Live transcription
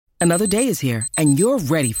Another day is here, and you're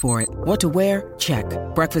ready for it. What to wear? Check.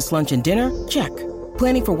 Breakfast, lunch, and dinner? Check.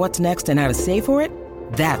 Planning for what's next and how to save for it?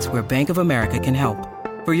 That's where Bank of America can help.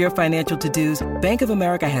 For your financial to-dos, Bank of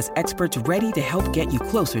America has experts ready to help get you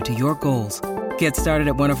closer to your goals. Get started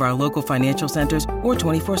at one of our local financial centers or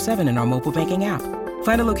 24/7 in our mobile banking app.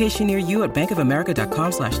 Find a location near you at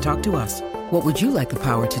bankofamerica.com/talktous. What would you like the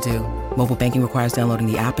power to do? Mobile banking requires downloading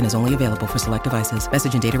the app and is only available for select devices.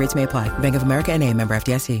 Message and data rates may apply. Bank of America N.A., member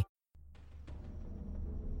FDIC.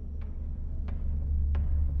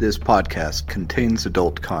 This podcast contains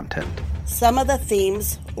adult content. Some of the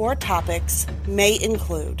themes or topics may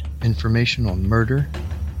include information on murder,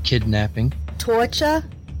 kidnapping, torture,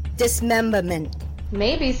 dismemberment,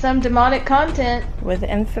 maybe some demonic content, with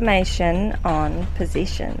information on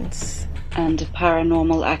possessions, and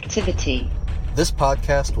paranormal activity. This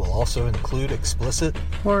podcast will also include explicit,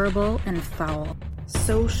 horrible, and foul,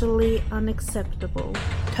 socially unacceptable,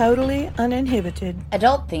 totally uninhibited,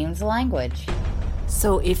 adult themes language.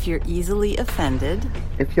 So if you're easily offended,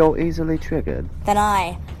 if you're easily triggered, then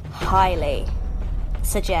I highly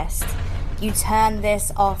suggest you turn this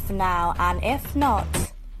off now, and if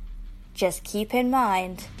not, just keep in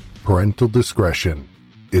mind, parental discretion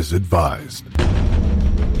is advised.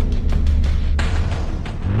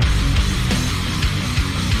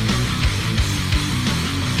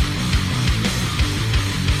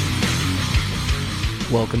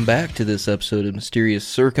 Welcome back to this episode of Mysterious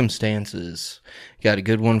Circumstances. Got a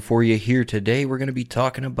good one for you here today. We're going to be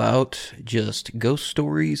talking about just ghost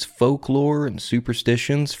stories, folklore, and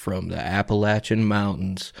superstitions from the Appalachian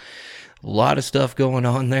Mountains. A lot of stuff going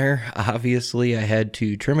on there. Obviously, I had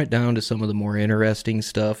to trim it down to some of the more interesting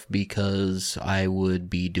stuff because I would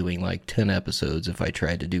be doing like 10 episodes if I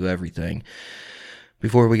tried to do everything.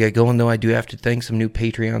 Before we get going, though, I do have to thank some new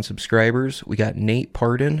Patreon subscribers. We got Nate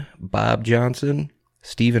Pardon, Bob Johnson,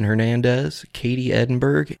 Stephen Hernandez, Katie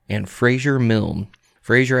Edinburgh, and Fraser Milne.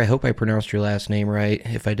 Fraser, I hope I pronounced your last name right.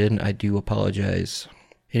 If I didn't, I do apologize.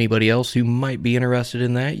 Anybody else who might be interested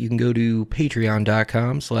in that, you can go to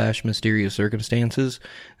patreon.com/mysterious circumstances.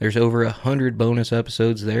 There's over 100 bonus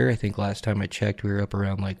episodes there. I think last time I checked, we were up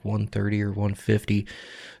around like 130 or 150,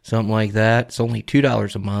 something like that. It's only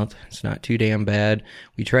 $2 a month. It's not too damn bad.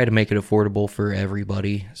 We try to make it affordable for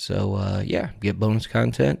everybody. So, get bonus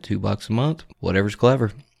content, $2 a month, whatever's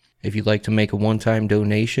clever. If you'd like to make a one-time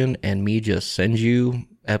donation and me just send you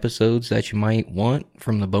episodes that you might want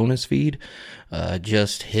from the bonus feed,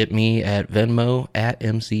 just hit me at Venmo at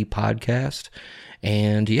MC Podcast.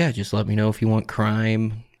 And just let me know if you want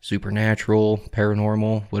crime, supernatural,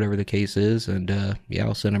 paranormal, whatever the case is. And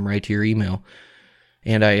I'll send them right to your email.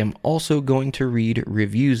 And I am also going to read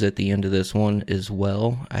reviews at the end of this one as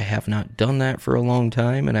well. I have not done that for a long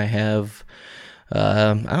time, and I have,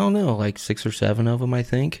 like 6 or 7 of them, I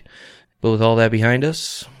think. But with all that behind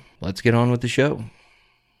us, let's get on with the show.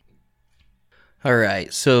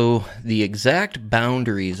 Alright, so the exact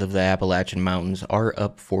boundaries of the Appalachian Mountains are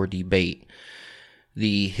up for debate.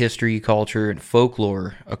 The history, culture, and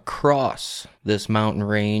folklore across this mountain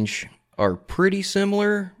range are pretty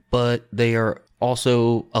similar, but they are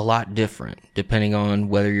also a lot different, depending on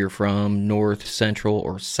whether you're from North, Central,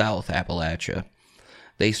 or South Appalachia.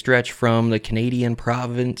 They stretch from the Canadian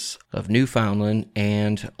province of Newfoundland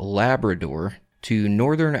and Labrador to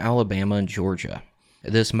northern Alabama and Georgia.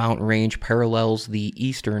 This mountain range parallels the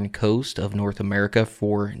eastern coast of North America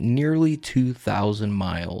for nearly 2,000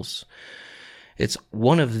 miles. It's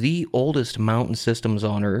one of the oldest mountain systems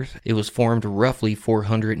on Earth. It was formed roughly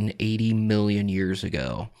 480 million years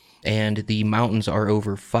ago, and the mountains are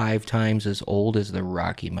over 5 times as old as the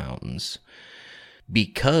Rocky Mountains.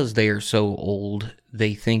 Because they are so old,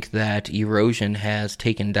 they think that erosion has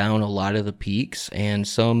taken down a lot of the peaks, and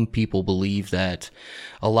some people believe that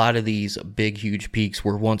a lot of these big, huge peaks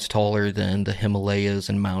were once taller than the Himalayas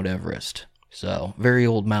and Mount Everest. So, very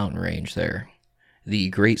old mountain range there. The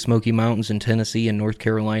Great Smoky Mountains in Tennessee and North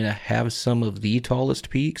Carolina have some of the tallest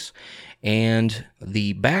peaks, and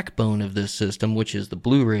the backbone of this system, which is the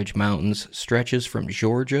Blue Ridge Mountains, stretches from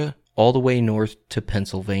Georgia all the way north to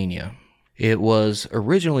Pennsylvania. It was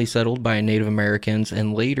originally settled by Native Americans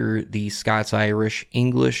and later the Scots-Irish,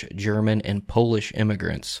 English, German, and Polish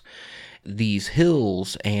immigrants. These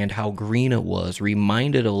hills and how green it was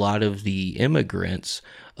reminded a lot of the immigrants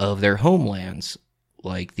of their homelands,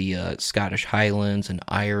 like the Scottish Highlands and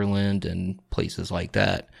Ireland and places like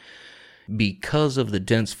that. Because of the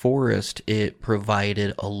dense forest, it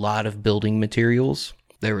provided a lot of building materials.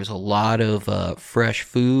 There was a lot of fresh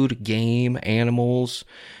food, game, animals,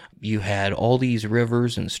 You had all these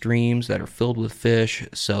rivers and streams that are filled with fish,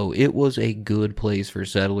 so it was a good place for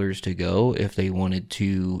settlers to go if they wanted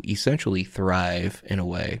to essentially thrive in a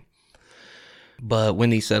way. But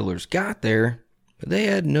when these settlers got there, they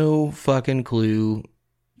had no fucking clue,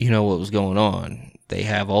 what was going on. They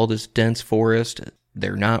have all this dense forest.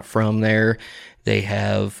 They're not from there. They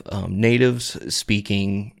have natives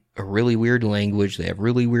speaking a really weird language. They have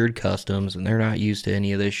really weird customs, and they're not used to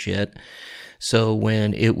any of this shit. So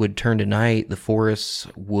when it would turn to night, the forests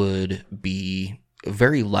would be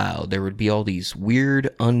very loud. There would be all these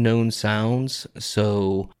weird, unknown sounds.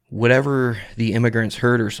 So whatever the immigrants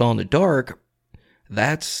heard or saw in the dark,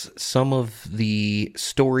 that's some of the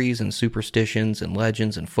stories and superstitions and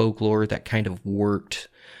legends and folklore that kind of worked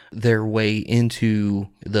their way into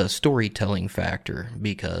the storytelling factor,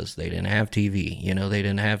 because they didn't have TV, they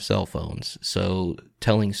didn't have cell phones. So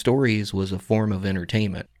telling stories was a form of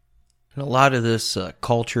entertainment. And a lot of this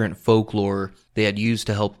culture and folklore they had used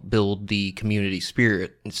to help build the community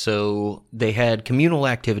spirit. And so they had communal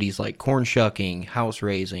activities like corn shucking, house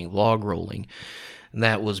raising, log rolling. And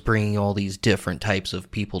that was bringing all these different types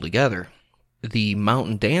of people together. The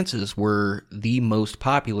mountain dances were the most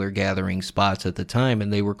popular gathering spots at the time,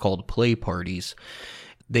 and they were called play parties.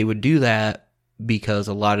 They would do that because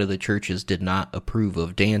a lot of the churches did not approve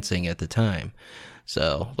of dancing at the time.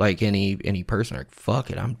 So, like any person, like,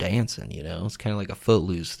 fuck it, I'm dancing, It's kind of like a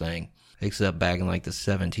Footloose thing, except back in like the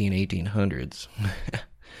 1800s.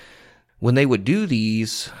 When they would do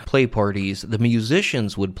these play parties, the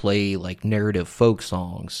musicians would play like narrative folk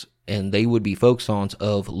songs, and they would be folk songs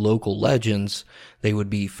of local legends. They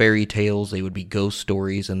would be fairy tales, they would be ghost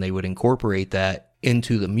stories, and they would incorporate that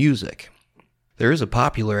into the music. There is a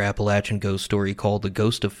popular Appalachian ghost story called The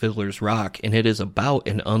Ghost of Fiddler's Rock, and it is about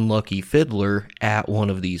an unlucky fiddler at one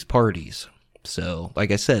of these parties. So,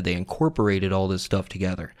 like I said, they incorporated all this stuff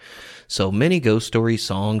together. So many ghost stories,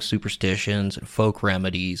 songs, superstitions, and folk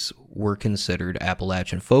remedies were considered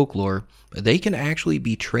Appalachian folklore. They can actually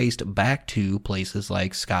be traced back to places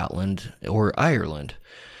like Scotland or Ireland.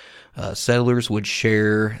 Settlers would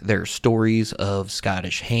share their stories of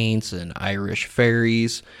Scottish haints and Irish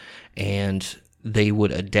fairies, and they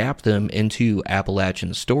would adapt them into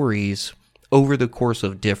Appalachian stories over the course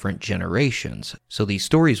of different generations. So these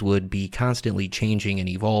stories would be constantly changing and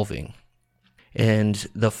evolving. And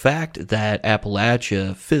the fact that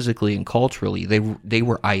Appalachia, physically and culturally, they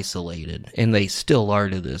were isolated, and they still are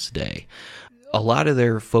to this day. A lot of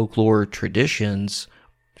their folklore traditions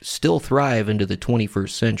still thrive into the 21st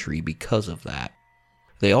century because of that.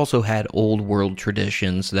 They also had old world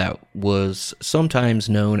traditions that was sometimes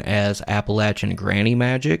known as Appalachian granny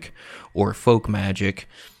magic or folk magic.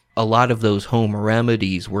 A lot of those home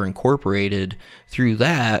remedies were incorporated through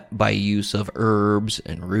that by use of herbs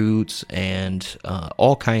and roots and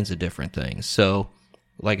all kinds of different things. So,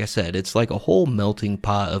 like I said, it's like a whole melting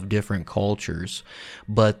pot of different cultures,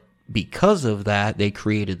 but because of that, they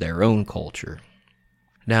created their own culture.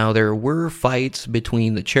 Now, there were fights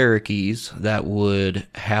between the Cherokees that would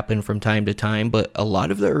happen from time to time, but a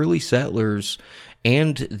lot of the early settlers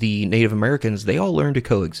and the Native Americans, they all learned to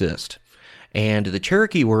coexist. And the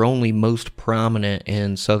Cherokee were only most prominent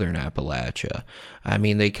in southern Appalachia. I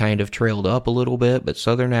mean, they kind of trailed up a little bit, but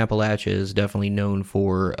southern Appalachia is definitely known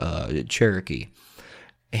for Cherokee.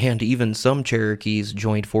 And even some Cherokees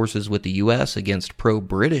joined forces with the U.S. against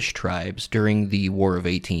pro-British tribes during the War of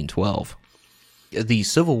 1812. The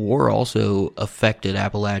Civil War also affected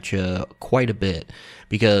Appalachia quite a bit,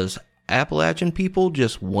 because Appalachian people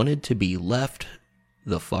just wanted to be left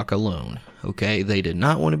the fuck alone, okay? They did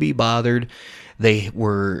not want to be bothered. They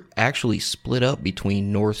were actually split up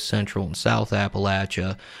between North, Central, and South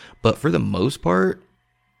Appalachia, but for the most part,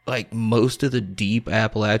 like most of the deep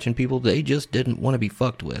Appalachian people, they just didn't want to be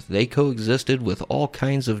fucked with. They coexisted with all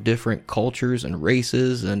kinds of different cultures and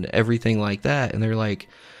races and everything like that, and they're like,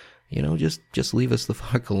 just leave us the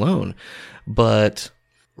fuck alone. But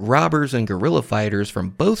robbers and guerrilla fighters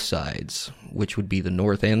from both sides, which would be the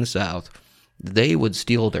North and the South, they would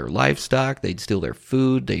steal their livestock, they'd steal their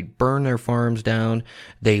food, they'd burn their farms down,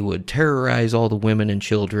 they would terrorize all the women and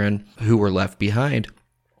children who were left behind.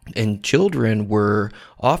 And children were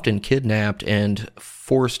often kidnapped and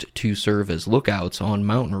forced to serve as lookouts on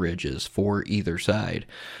mountain ridges for either side.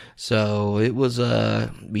 So it was,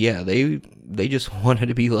 they just wanted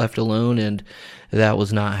to be left alone, and that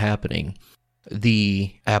was not happening.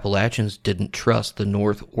 The Appalachians didn't trust the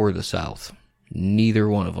North or the South. Neither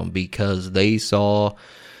one of them, because they saw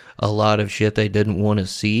a lot of shit they didn't want to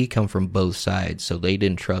see come from both sides, so they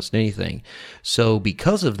didn't trust anything. So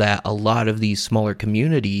because of that, a lot of these smaller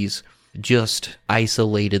communities just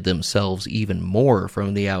isolated themselves even more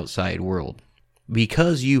from the outside world.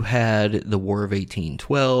 Because you had the War of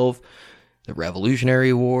 1812, the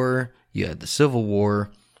Revolutionary War, you had the Civil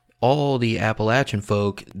War, all the Appalachian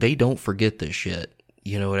folk, they don't forget this shit.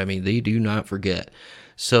 You know what I mean? They do not forget.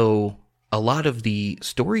 So a lot of the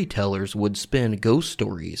storytellers would spin ghost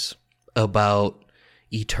stories about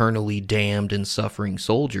eternally damned and suffering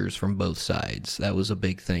soldiers from both sides. That was a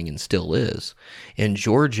big thing and still is. In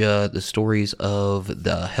Georgia, the stories of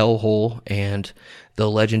the Hellhole and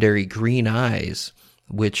the legendary Green Eyes,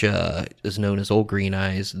 which is known as Old Green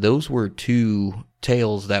Eyes, those were two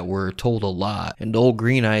tales that were told a lot. And Old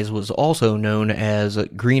Green Eyes was also known as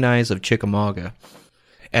Green Eyes of Chickamauga.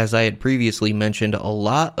 As I had previously mentioned, a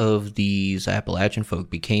lot of these Appalachian folk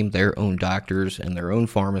became their own doctors and their own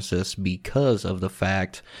pharmacists because of the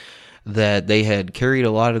fact that they had carried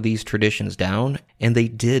a lot of these traditions down, and they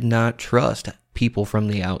did not trust people from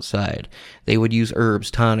the outside. They would use herbs,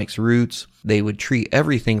 tonics, roots. They would treat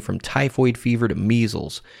everything from typhoid fever to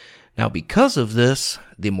measles. Now, because of this,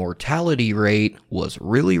 the mortality rate was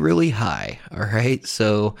really, really high, all right?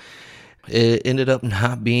 So it ended up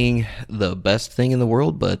not being the best thing in the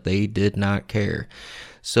world, but they did not care.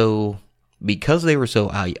 So because they were so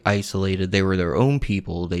isolated, they were their own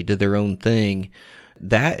people, they did their own thing,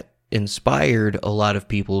 that inspired a lot of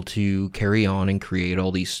people to carry on and create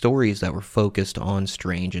all these stories that were focused on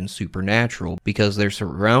strange and supernatural, because they're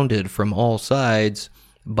surrounded from all sides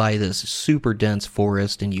by this super dense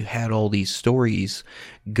forest, and you had all these stories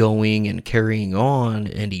going and carrying on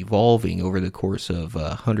and evolving over the course of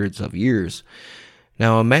hundreds of years.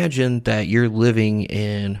 Now imagine that you're living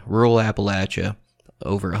in rural Appalachia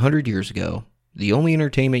over 100 years ago. The only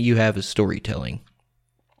entertainment you have is storytelling.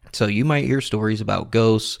 So you might hear stories about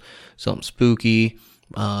ghosts, something spooky.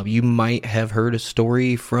 You might have heard a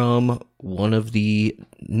story from one of the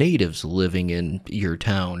natives living in your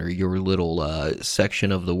town or your little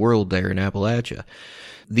section of the world there in Appalachia.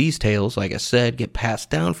 These tales, like I said, get passed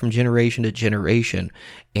down from generation to generation,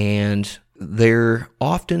 and they're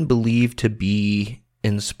often believed to be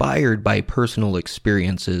inspired by personal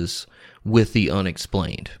experiences with the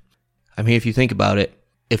unexplained. I mean, if you think about it,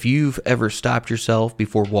 if you've ever stopped yourself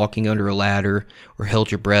before walking under a ladder or held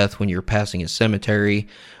your breath when you're passing a cemetery,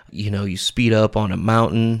 you speed up on a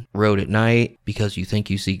mountain road at night because you think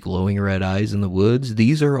you see glowing red eyes in the woods,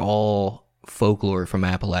 these are all folklore from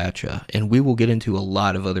Appalachia, and we will get into a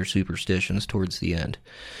lot of other superstitions towards the end.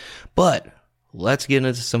 But let's get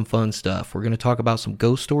into some fun stuff. We're going to talk about some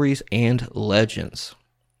ghost stories and legends.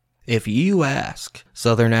 If you ask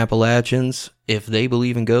Southern Appalachians if they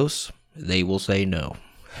believe in ghosts, they will say no.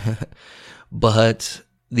 But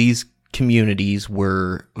these communities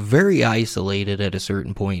were very isolated at a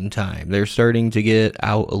certain point in time. They're starting to get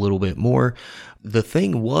out a little bit more. The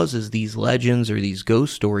thing is these legends or these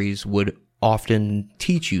ghost stories would often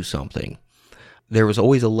teach you something. There was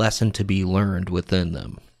always a lesson to be learned within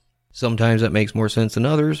them. Sometimes that makes more sense than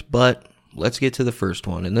others, but let's get to the first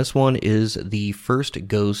one. And this one is the first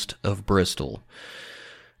ghost of Bristol.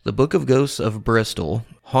 The Book of Ghosts of Bristol,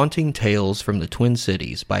 Haunting Tales from the Twin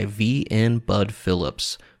Cities by V.N. Bud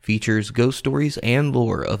Phillips, features ghost stories and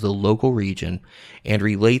lore of the local region and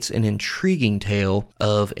relates an intriguing tale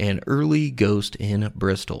of an early ghost in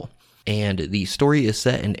Bristol. And the story is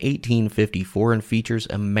set in 1854 and features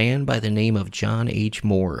a man by the name of John H.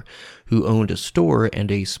 Moore, who owned a store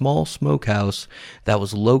and a small smokehouse that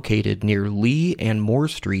was located near Lee and Moore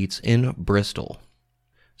Streets in Bristol.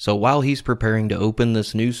 So while he's preparing to open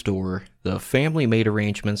this new store, the family made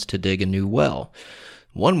arrangements to dig a new well.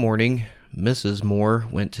 One morning, Mrs. Moore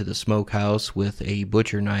went to the smokehouse with a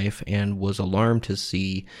butcher knife and was alarmed to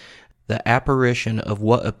see the apparition of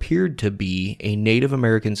what appeared to be a Native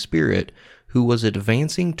American spirit who was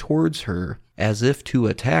advancing towards her as if to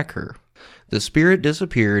attack her. The spirit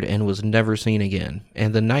disappeared and was never seen again,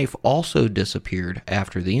 and the knife also disappeared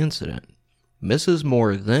after the incident. Mrs.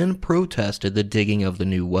 Moore then protested the digging of the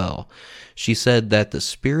new well. She said that the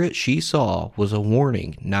spirit she saw was a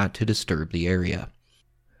warning not to disturb the area.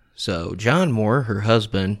 So John Moore, her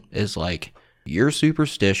husband, is like, "You're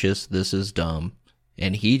superstitious, this is dumb."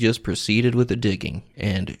 And he just proceeded with the digging.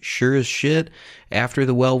 And sure as shit, after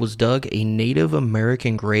the well was dug, a Native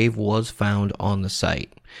American grave was found on the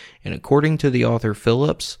site. And according to the author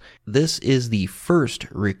Phillips, this is the first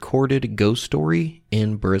recorded ghost story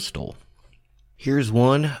in Bristol. Here's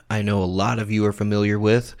one I know a lot of you are familiar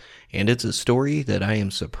with, and it's a story that I am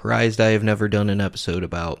surprised I have never done an episode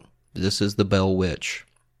about. This is the Bell Witch.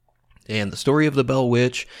 And the story of the Bell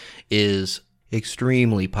Witch is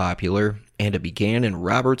extremely popular, and it began in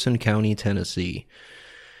Robertson County, Tennessee.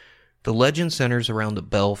 The legend centers around the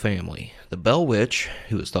Bell family. The Bell Witch,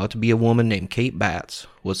 who is thought to be a woman named Kate Batts,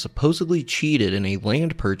 was supposedly cheated in a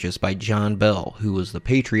land purchase by John Bell, who was the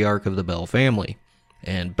patriarch of the Bell family.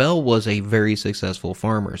 And Bell was a very successful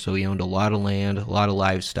farmer, so he owned a lot of land, a lot of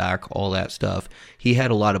livestock, all that stuff. He had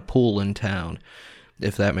a lot of pull in town,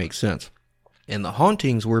 if that makes sense. And the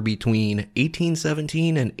hauntings were between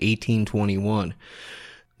 1817 and 1821.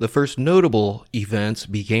 The first notable events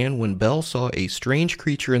began when Bell saw a strange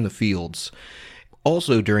creature in the fields.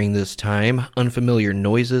 Also during this time, unfamiliar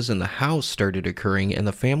noises in the house started occurring, and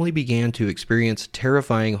the family began to experience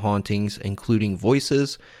terrifying hauntings, including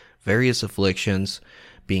voices, various afflictions,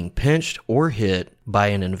 being pinched or hit by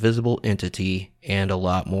an invisible entity, and a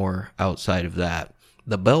lot more outside of that.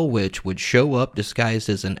 The Bell Witch would show up disguised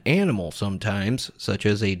as an animal sometimes, such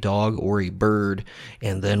as a dog or a bird,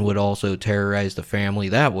 and then would also terrorize the family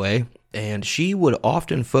that way. And she would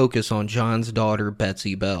often focus on John's daughter,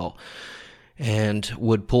 Betsy Bell, and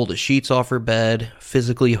would pull the sheets off her bed,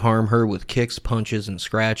 physically harm her with kicks, punches, and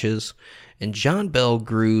scratches. And John Bell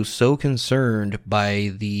grew so concerned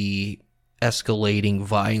by the escalating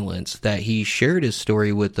violence that he shared his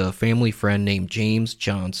story with a family friend named James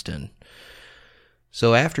Johnston.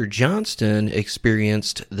 So after Johnston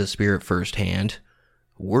experienced the spirit firsthand,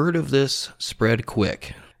 word of this spread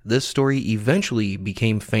quick. This story eventually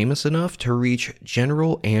became famous enough to reach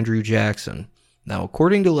General Andrew Jackson. Now,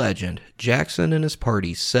 according to legend, Jackson and his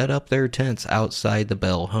party set up their tents outside the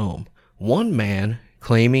Bell home. One man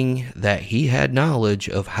claiming that he had knowledge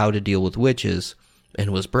of how to deal with witches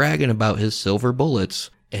and was bragging about his silver bullets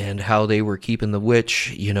and how they were keeping the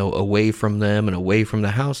witch, away from them and away from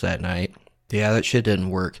the house that night. Yeah, that shit didn't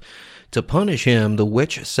work. To punish him, the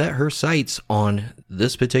witch set her sights on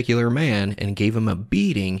this particular man and gave him a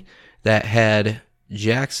beating that had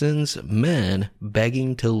Jackson's men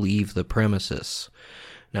begging to leave the premises.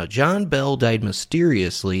 Now, John Bell died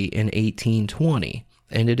mysteriously in 1820,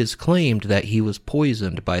 and it is claimed that he was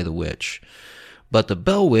poisoned by the witch. But the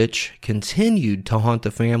Bell Witch continued to haunt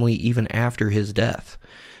the family even after his death.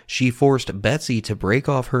 She forced Betsy to break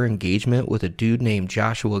off her engagement with a dude named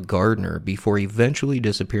Joshua Gardner before eventually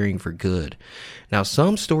disappearing for good. Now,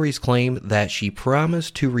 some stories claim that she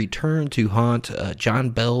promised to return to haunt John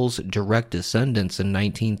Bell's direct descendants in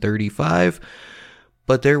 1935,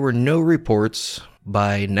 but there were no reports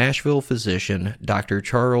by Nashville physician Dr.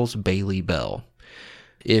 Charles Bailey Bell.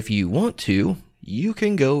 If you want to, you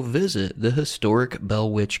can go visit the historic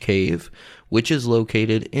Bell Witch Cave, which is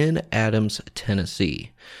located in Adams,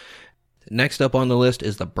 Tennessee. Next up on the list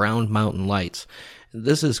is the Brown Mountain Lights.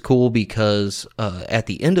 This is cool because at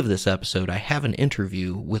the end of this episode, I have an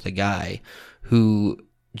interview with a guy who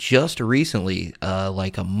just recently,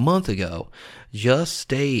 like a month ago, just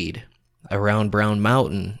stayed around Brown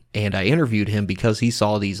Mountain, and I interviewed him because he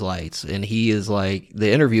saw these lights, and he is like,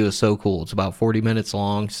 the interview is so cool. It's about 40 minutes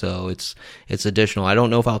long, so it's additional. I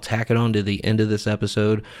don't know if I'll tack it on to the end of this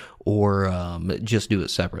episode or just do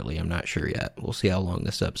it separately. I'm not sure yet. We'll see how long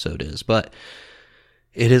this episode is, but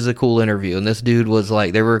it is a cool interview. And this dude was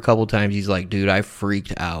like, there were a couple times he's like, dude, I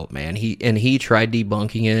freaked out, man. He tried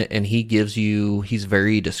debunking it, and he's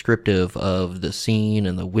very descriptive of the scene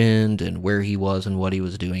and the wind and where he was and what he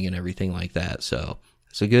was doing and everything like that. So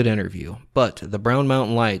it's a good interview. But the Brown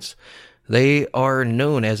Mountain Lights, they are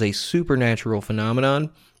known as a supernatural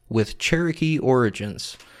phenomenon with Cherokee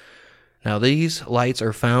origins. Now, these lights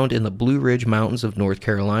are found in the Blue Ridge Mountains of North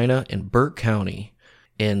Carolina in Burke County,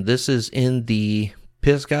 and this is in the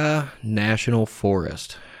Pisgah National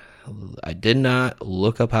Forest. I did not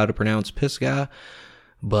look up how to pronounce Pisgah,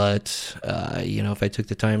 but, if I took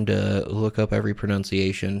the time to look up every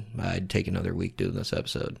pronunciation, I'd take another week doing this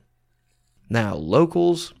episode. Now,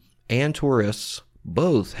 locals and tourists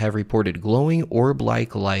both have reported glowing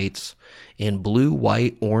orb-like lights in blue,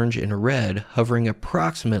 white, orange, and red hovering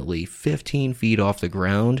approximately 15 feet off the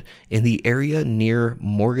ground in the area near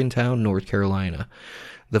Morgantown, North Carolina.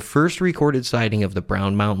 The first recorded sighting of the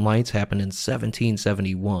Brown Mountain Lights happened in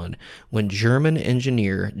 1771 when German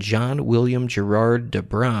engineer John William Gerard de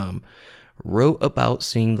Bram wrote about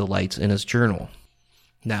seeing the lights in his journal.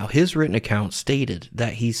 Now, his written account stated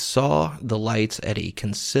that he saw the lights at a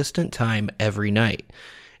consistent time every night,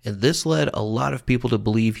 and this led a lot of people to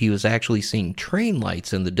believe he was actually seeing train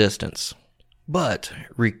lights in the distance. But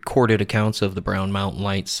recorded accounts of the Brown Mountain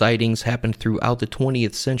Light sightings happened throughout the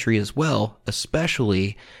 20th century as well,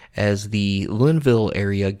 especially as the Linville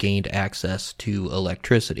area gained access to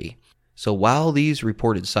electricity. So while these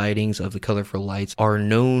reported sightings of the colorful lights are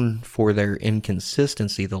known for their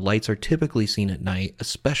inconsistency, the lights are typically seen at night,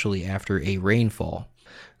 especially after a rainfall.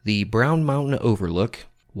 The Brown Mountain Overlook,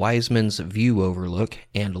 Wiseman's View Overlook,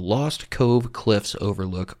 and Lost Cove Cliffs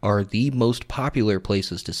Overlook are the most popular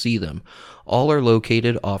places to see them. All are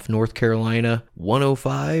located off North Carolina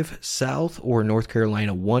 105 South or North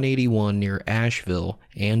Carolina 181 near Asheville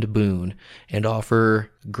and Boone, and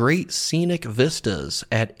offer great scenic vistas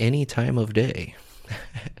at any time of day.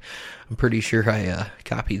 I'm pretty sure I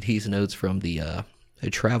copied these notes from the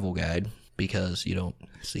travel guide because you don't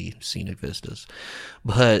see scenic vistas.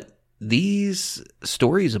 But these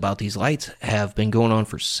stories about these lights have been going on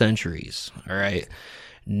for centuries, all right?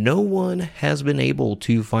 No one has been able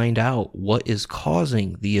to find out what is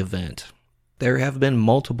causing the event. There have been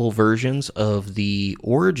multiple versions of the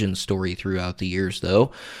origin story throughout the years,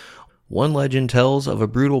 though. One legend tells of a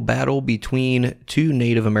brutal battle between two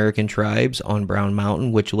Native American tribes on Brown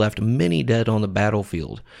Mountain, which left many dead on the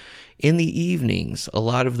battlefield. In the evenings, a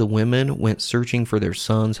lot of the women went searching for their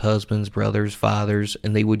sons, husbands, brothers, fathers,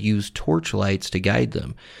 and they would use torch lights to guide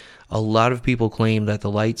them. A lot of people claim that the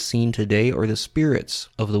lights seen today are the spirits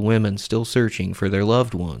of the women still searching for their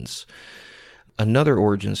loved ones. Another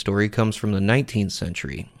origin story comes from the 19th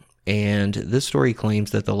century, and this story claims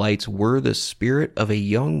that the lights were the spirit of a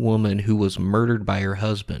young woman who was murdered by her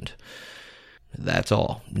husband. That's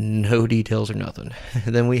all. No details or nothing.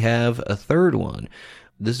 Then we have a third one.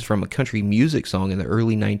 This is from a country music song in the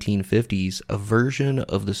early 1950s. A version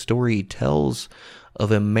of the story tells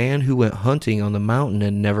of a man who went hunting on the mountain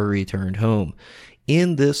and never returned home.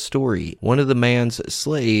 In this story, one of the man's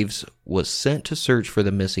slaves was sent to search for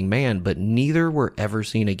the missing man, but neither were ever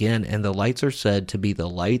seen again, and the lights are said to be the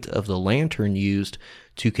light of the lantern used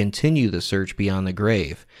to continue the search beyond the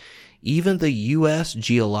grave. Even the U.S.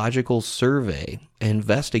 Geological Survey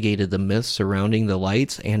investigated the myths surrounding the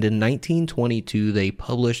lights, and in 1922 they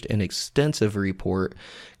published an extensive report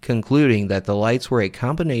concluding that the lights were a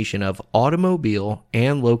combination of automobile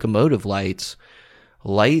and locomotive lights,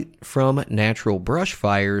 light from natural brush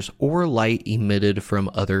fires, or light emitted from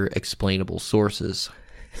other explainable sources.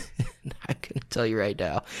 I'm going to tell you right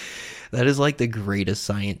now, that is like the greatest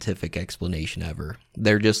scientific explanation ever.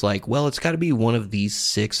 They're just like, well, it's got to be one of these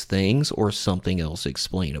 6 things or something else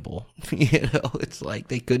explainable. It's like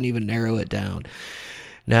they couldn't even narrow it down.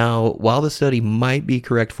 Now, while the study might be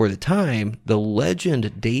correct for the time, the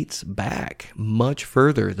legend dates back much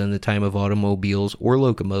further than the time of automobiles or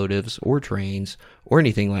locomotives or trains or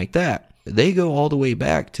anything like that. They go all the way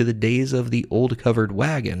back to the days of the old covered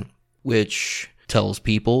wagon, which tells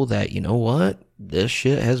people that, you know what, this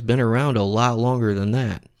shit has been around a lot longer than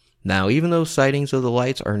that. Now, even though sightings of the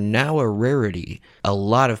lights are now a rarity, a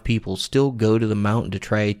lot of people still go to the mountain to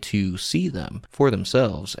try to see them for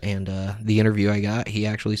themselves. And the interview I got, he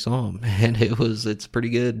actually saw them, and it's pretty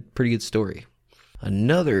good story.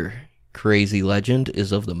 Another crazy legend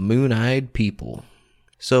is of the moon-eyed people.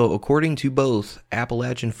 So, according to both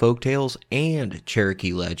Appalachian folktales and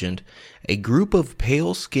Cherokee legend, a group of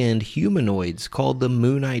pale-skinned humanoids called the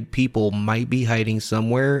Moon-Eyed People might be hiding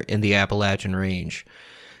somewhere in the Appalachian Range.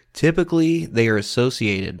 Typically, they are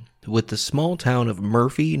associated with the small town of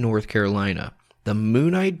Murphy, North Carolina. The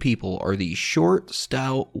Moon-Eyed People are these short,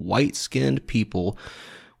 stout, white-skinned people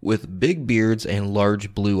with big beards and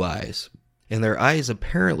large blue eyes. And their eyes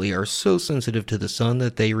apparently are so sensitive to the sun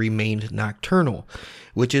that they remained nocturnal,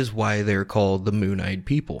 which is why they're called the Moon-Eyed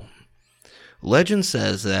People. Legend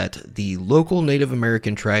says that the local Native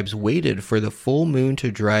American tribes waited for the full moon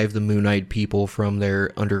to drive the Moon-Eyed People from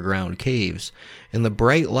their underground caves, and the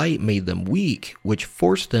bright light made them weak, which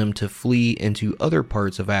forced them to flee into other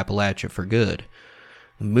parts of Appalachia for good.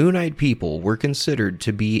 The Moon-Eyed People were considered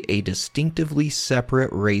to be a distinctively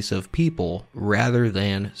separate race of people rather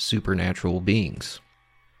than supernatural beings.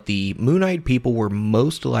 The Moon-Eyed People were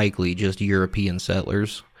most likely just European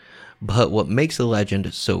settlers, but what makes the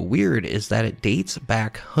legend so weird is that it dates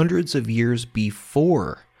back hundreds of years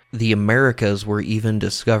before the Americas were even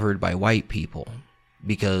discovered by white people.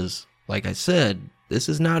 Because, like I said, this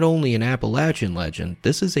is not only an Appalachian legend,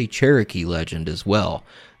 this is a Cherokee legend as well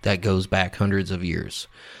that goes back hundreds of years.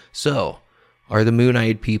 So, are the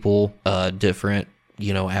Moon-Eyed People different,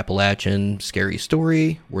 Appalachian scary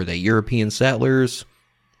story? Were they European settlers?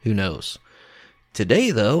 Who knows?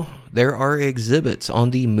 Today, though, there are exhibits on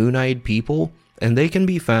the Moon-Eyed People, and they can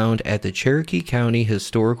be found at the Cherokee County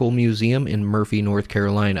Historical Museum in Murphy, North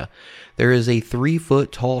Carolina. There is a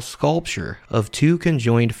 3-foot-tall sculpture of 2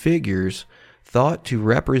 conjoined figures thought to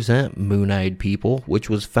represent Moon-Eyed People, which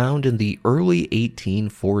was found in the early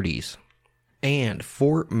 1840s. And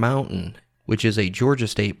Fort Mountain, which is a Georgia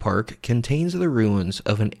state park, contains the ruins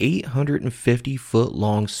of an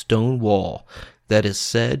 850-foot-long stone wall that is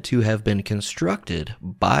said to have been constructed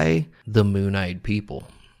by the Moon-Eyed People.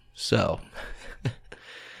 So,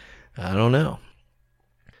 I don't know.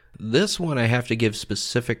 This one I have to give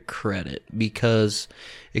specific credit because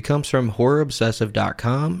it comes from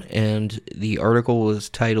horrorobsessive.com, and the article was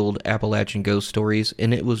titled Appalachian Ghost Stories,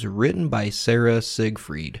 and it was written by Sarah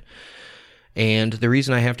Siegfried. And the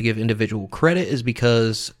reason I have to give individual credit is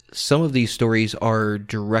because some of these stories are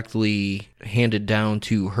directly handed down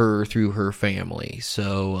to her through her family.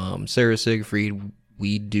 So Sarah Siegfried,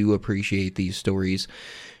 we do appreciate these stories.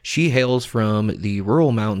 She hails from the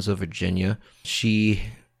rural mountains of Virginia. She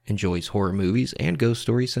enjoys horror movies and ghost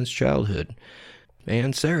stories since childhood.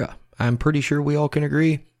 And Sarah, I'm pretty sure we all can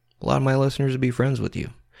agree, a lot of my listeners would be friends with you.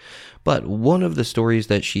 But one of the stories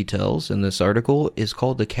that she tells in this article is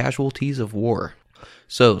called The Casualties of War.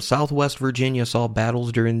 So, Southwest Virginia saw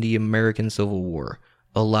battles during the American Civil War.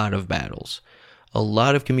 A lot of battles. A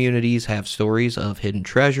lot of communities have stories of hidden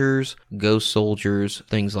treasures, ghost soldiers,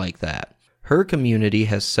 things like that. Her community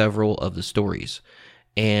has several of the stories.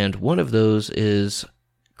 And one of those is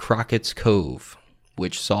Crockett's Cove,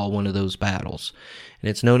 which saw one of those battles. And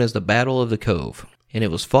it's known as the Battle of the Cove. And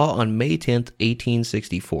it was fought on May 10th,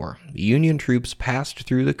 1864. Union troops passed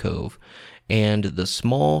through the cove, and the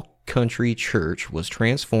small country church was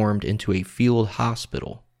transformed into a field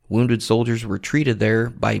hospital. Wounded soldiers were treated there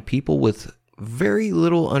by people with very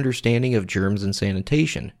little understanding of germs and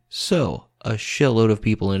sanitation, so a shitload of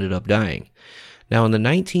people ended up dying. Now, in the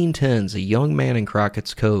 1910s, a young man in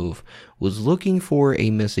Crockett's Cove was looking for a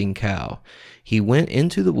missing cow. He went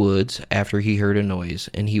into the woods after he heard a noise,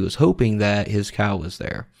 and he was hoping that his cow was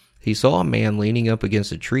there. He saw a man leaning up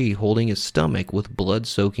against a tree holding his stomach with blood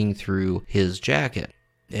soaking through his jacket.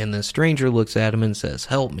 And the stranger looks at him and says,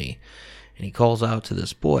 "Help me." And he calls out to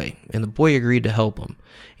this boy, and the boy agreed to help him.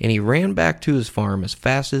 And he ran back to his farm as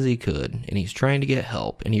fast as he could, and he's trying to get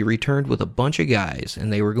help. And he returned with a bunch of guys,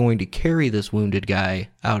 and they were going to carry this wounded guy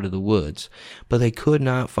out of the woods. But they could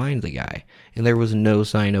not find the guy, and there was no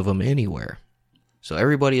sign of him anywhere. So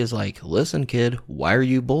everybody is like, "Listen, kid, why are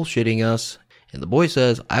you bullshitting us?" And the boy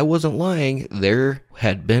says, "I wasn't lying. There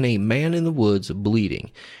had been a man in the woods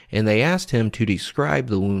bleeding." And they asked him to describe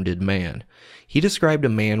the wounded man. He described a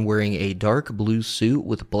man wearing a dark blue suit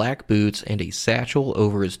with black boots and a satchel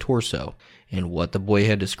over his torso. And what the boy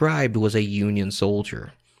had described was a Union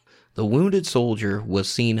soldier. The wounded soldier was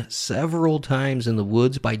seen several times in the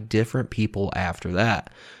woods by different people after that.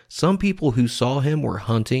 Some people who saw him were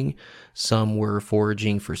hunting, some were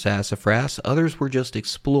foraging for sassafras, others were just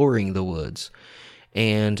exploring the woods.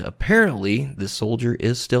 And apparently, this soldier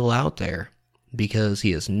is still out there because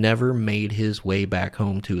he has never made his way back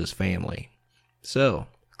home to his family. So,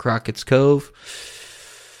 Crockett's Cove,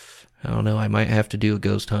 I don't know, I might have to do a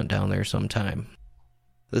ghost hunt down there sometime.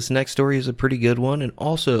 This next story is a pretty good one and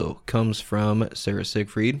also comes from Sarah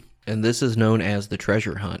Siegfried, and this is known as the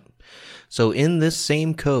treasure hunt. So in this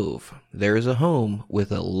same cove, there is a home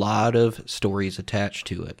with a lot of stories attached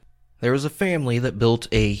to it. There was a family that built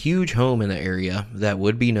a huge home in the area that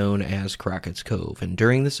would be known as Crockett's Cove. And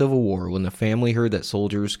during the Civil War, when the family heard that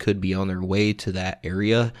soldiers could be on their way to that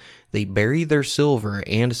area, they buried their silver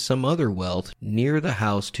and some other wealth near the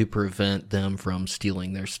house to prevent them from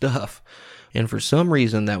stealing their stuff. And for some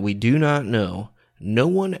reason that we do not know, no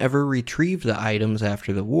one ever retrieved the items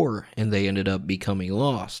after the war, and they ended up becoming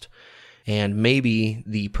lost. And maybe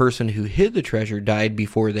the person who hid the treasure died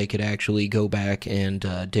before they could actually go back and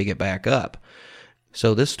dig it back up.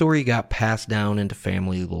 So this story got passed down into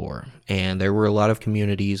family lore, and there were a lot of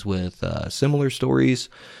communities with similar stories.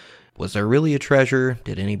 Was there really a treasure?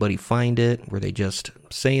 Did anybody find it? Were they just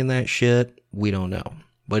saying that shit? We don't know.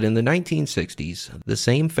 But in the 1960s, the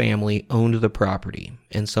same family owned the property,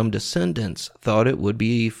 and some descendants thought it would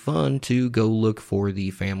be fun to go look for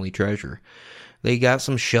the family treasure. They got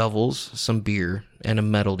some shovels, some beer, and a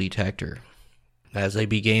metal detector. As they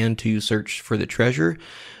began to search for the treasure,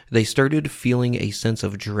 they started feeling a sense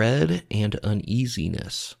of dread and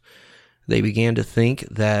uneasiness. They began to think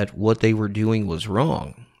that what they were doing was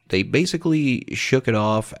wrong. They basically shook it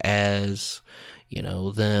off as,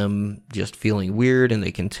 them just feeling weird, and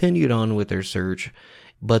they continued on with their search.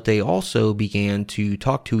 But they also began to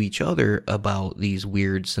talk to each other about these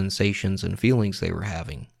weird sensations and feelings they were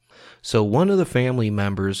having. So one of the family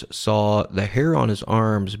members saw the hair on his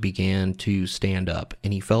arms began to stand up,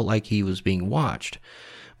 and he felt like he was being watched.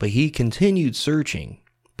 But he continued searching,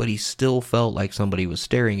 but he still felt like somebody was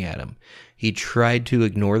staring at him. He tried to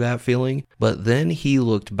ignore that feeling, but then he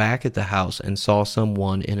looked back at the house and saw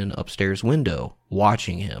someone in an upstairs window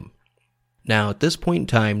watching him. Now, at this point in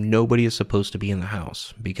time, nobody is supposed to be in the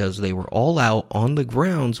house because they were all out on the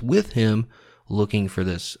grounds with him looking for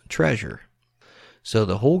this treasure. So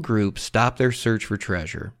the whole group stopped their search for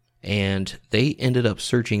treasure, and they ended up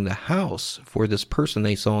searching the house for this person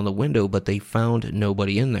they saw in the window, but they found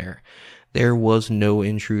nobody in there. There was no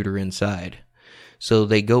intruder inside. So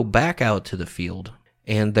they go back out to the field,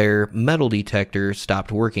 and their metal detector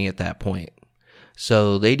stopped working at that point.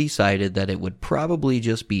 So they decided that it would probably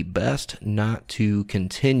just be best not to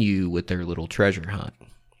continue with their little treasure hunt.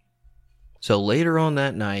 So later on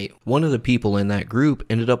that night, one of the people in that group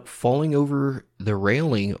ended up falling over the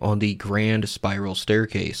railing on the grand spiral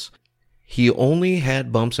staircase. He only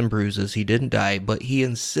had bumps and bruises, he didn't die, but he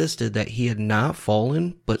insisted that he had not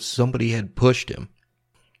fallen, but somebody had pushed him.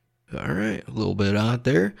 Alright, a little bit out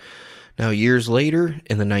there. Now years later,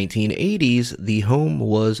 in the 1980s, the home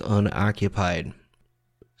was unoccupied.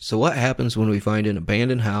 So what happens when we find an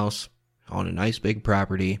abandoned house on a nice big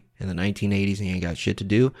property in the 1980s and you ain't got shit to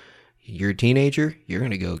do? You're a teenager, you're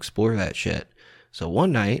going to go explore that shit. So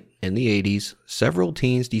one night in the 80s, several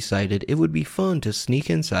teens decided it would be fun to sneak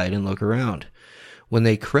inside and look around. When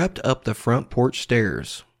they crept up the front porch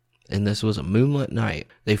stairs, and this was a moonlit night,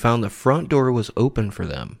 they found the front door was open for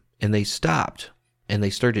them, and they stopped, and they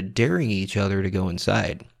started daring each other to go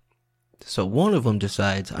inside. So one of them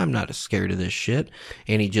decides, I'm not scared of this shit,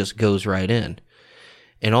 and he just goes right in.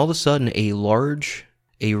 And all of a sudden, a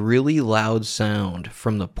really loud sound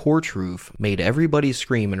from the porch roof made everybody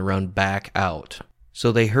scream and run back out.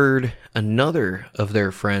 So they heard another of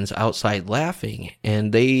their friends outside laughing,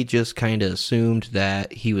 and they just kind of assumed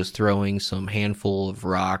that he was throwing some handful of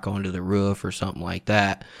rock onto the roof or something like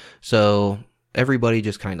that. So everybody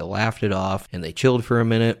just kind of laughed it off, and they chilled for a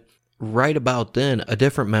minute. Right about then, a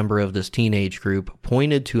different member of this teenage group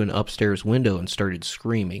pointed to an upstairs window and started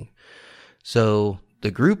screaming. So the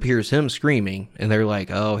group hears him screaming, and they're like,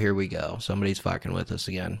 oh, here we go. Somebody's fucking with us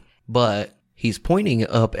again. But he's pointing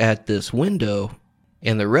up at this window,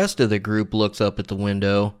 and the rest of the group looks up at the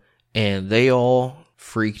window, and they all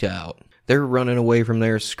freaked out. They're running away from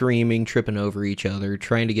there, screaming, tripping over each other,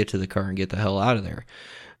 trying to get to the car and get the hell out of there.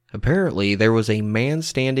 Apparently, there was a man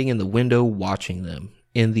standing in the window watching them.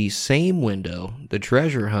 In the same window, the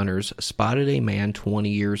treasure hunters spotted a man 20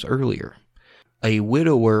 years earlier. A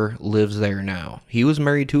widower lives there now. He was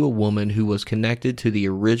married to a woman who was connected to the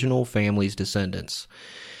original family's descendants.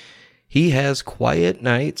 He has quiet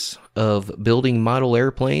nights of building model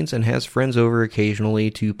airplanes and has friends over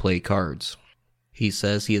occasionally to play cards. He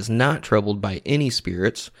says he is not troubled by any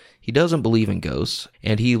spirits, he doesn't believe in ghosts,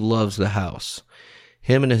 and he loves the house.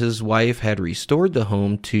 Him and his wife had restored the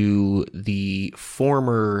home to the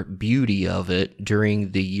former beauty of it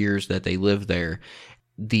during the years that they lived there.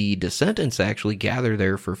 The descendants actually gather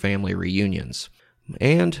there for family reunions.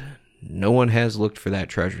 And no one has looked for that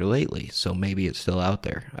treasure lately, so maybe it's still out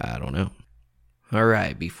there. I don't know.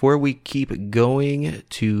 Alright, before we keep going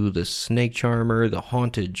to the snake charmer, the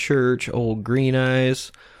haunted church, old Green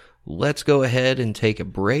Eyes, let's go ahead and take a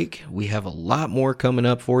break. We have a lot more coming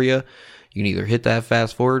up for you. You can either hit that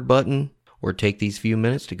fast forward button or take these few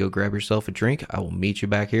minutes to go grab yourself a drink. I will meet you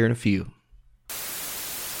back here in a few.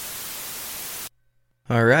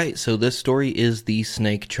 Alright, so this story is the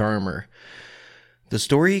snake charmer. The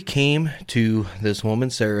story came to this woman,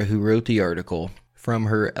 Sarah, who wrote the article, from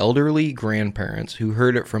her elderly grandparents who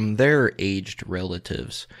heard it from their aged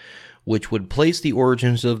relatives, which would place the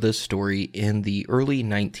origins of this story in the early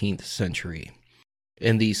 19th century.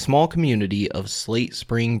 In the small community of Slate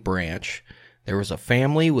Spring Branch, there was a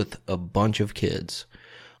family with a bunch of kids.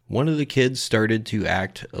 One of the kids started to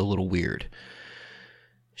act a little weird.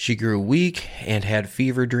 She grew weak and had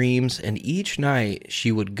fever dreams, and each night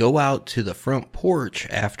she would go out to the front porch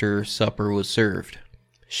after supper was served.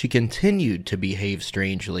 She continued to behave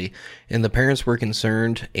strangely, and the parents were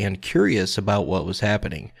concerned and curious about what was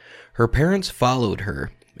happening. Her parents followed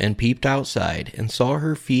her and peeped outside and saw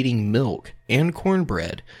her feeding milk and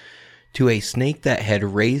cornbread to a snake that had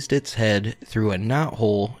raised its head through a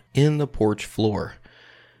knothole in the porch floor.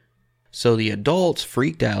 So the adults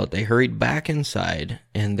freaked out. They hurried back inside,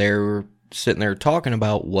 and they're sitting there talking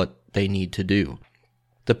about what they need to do.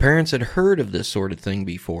 The parents had heard of this sort of thing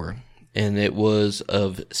before, and it was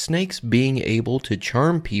of snakes being able to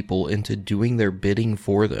charm people into doing their bidding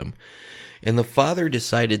for them. And the father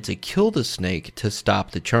decided to kill the snake to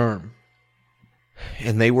stop the charm.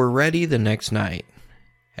 And they were ready the next night.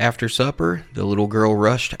 After supper, the little girl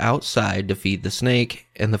rushed outside to feed the snake,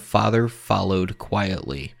 and the father followed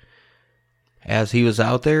quietly. As he was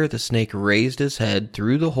out there, the snake raised his head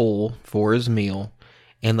through the hole for his meal,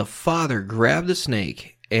 and the father grabbed the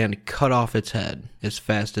snake and cut off its head as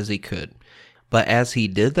fast as he could. But as he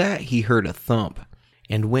did that, he heard a thump,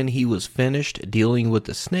 and when he was finished dealing with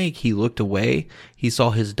the snake, he looked away. He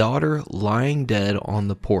saw his daughter lying dead on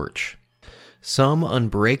the porch. Some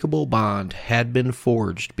unbreakable bond had been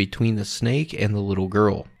forged between the snake and the little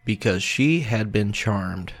girl, because she had been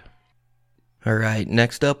charmed. Alright,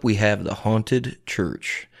 next up we have the Haunted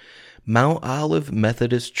Church. Mount Olive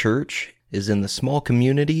Methodist Church is in the small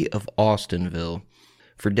community of Austinville.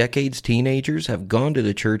 For decades, teenagers have gone to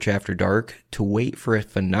the church after dark to wait for a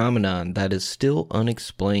phenomenon that is still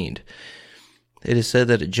unexplained. It is said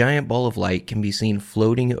that a giant ball of light can be seen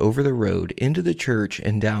floating over the road into the church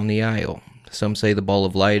and down the aisle. Some say the ball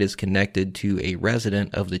of light is connected to a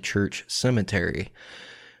resident of the church cemetery.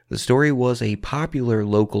 The story was a popular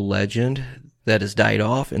local legend that has died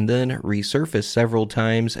off and then resurfaced several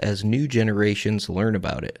times as new generations learn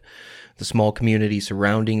about it. The small community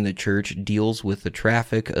surrounding the church deals with the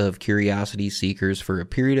traffic of curiosity seekers for a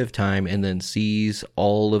period of time and then sees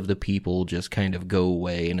all of the people just kind of go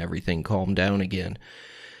away and everything calm down again.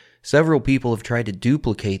 Several people have tried to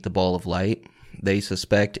duplicate the ball of light. They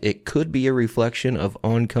suspect it could be a reflection of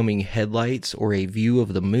oncoming headlights or a view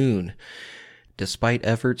of the moon. Despite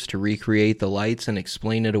efforts to recreate the lights and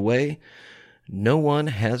explain it away, no one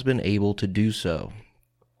has been able to do so.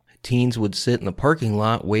 Teens would sit in the parking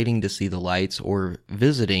lot waiting to see the lights or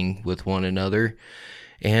visiting with one another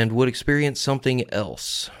and would experience something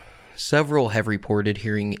else. Several have reported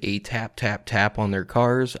hearing a tap, tap, tap on their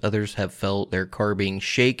cars. Others have felt their car being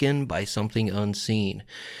shaken by something unseen.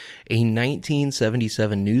 A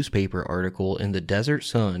 1977 newspaper article in the Desert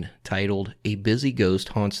Sun titled "A Busy Ghost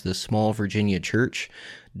Haunts This Small Virginia Church"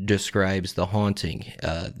 describes the haunting.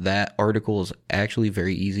 That article is actually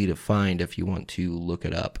very easy to find if you want to look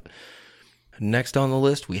it up. Next on the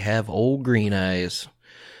list, we have Old Green Eyes.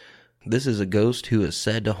 This is a ghost who is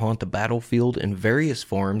said to haunt the battlefield in various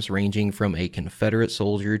forms, ranging from a Confederate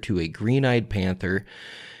soldier to a green-eyed panther.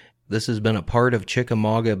 This has been a part of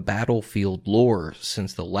Chickamauga battlefield lore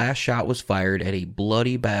since the last shot was fired at a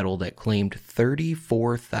bloody battle that claimed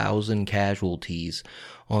 34,000 casualties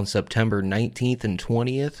on September 19th and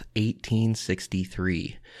 20th,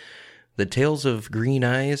 1863. The tales of Green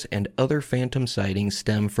Eyes and other phantom sightings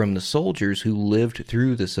stem from the soldiers who lived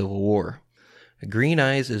through the Civil War. Green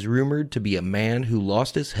Eyes is rumored to be a man who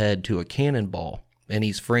lost his head to a cannonball, and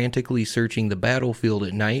he's frantically searching the battlefield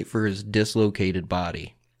at night for his dislocated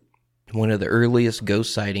body. One of the earliest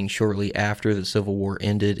ghost sightings shortly after the Civil War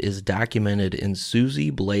ended is documented in Susie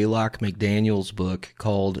Blaylock McDaniel's book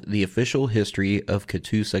called The Official History of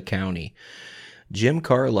Catoosa County. Jim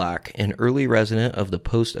Carlock, an early resident of the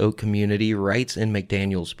Post Oak community, writes in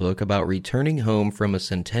McDaniel's book about returning home from a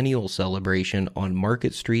centennial celebration on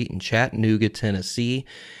Market Street in Chattanooga, Tennessee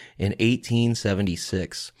in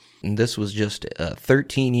 1876. And this was just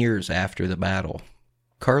 13 years after the battle.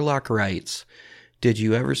 Carlock writes, "Did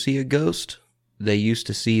you ever see a ghost? They used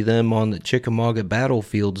to see them on the Chickamauga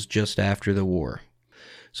battlefields just after the war."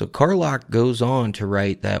 So Carlock goes on to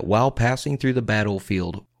write that while passing through the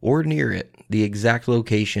battlefield or near it, the exact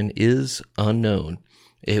location is unknown.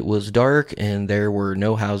 It was dark and there were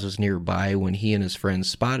no houses nearby when he and his friends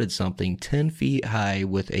spotted something 10 feet high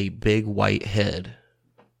with a big white head.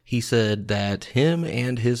 He said that him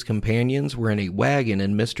and his companions were in a wagon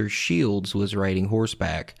and Mr. Shields was riding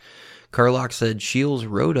horseback. Carlock said Shields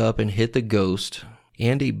rode up and hit the ghost,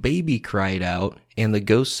 and a baby cried out, and the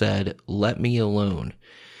ghost said, "Let me alone."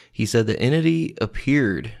 He said the entity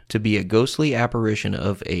appeared to be a ghostly apparition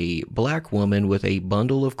of a black woman with a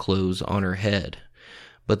bundle of clothes on her head.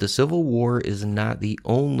 But the Civil War is not the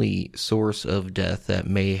only source of death that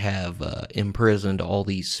may have imprisoned all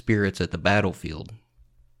these spirits at the battlefield.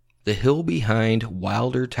 The hill behind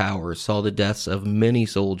Wilder Tower saw the deaths of many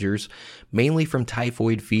soldiers, mainly from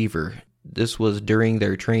typhoid fever. This was during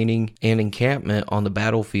their training and encampment on the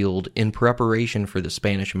battlefield in preparation for the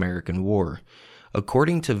Spanish-American War.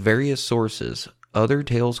 According to various sources, other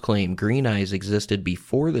tales claim Green Eyes existed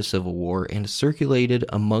before the Civil War and circulated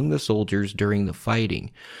among the soldiers during the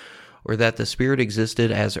fighting, or that the spirit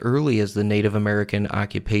existed as early as the Native American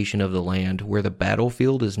occupation of the land where the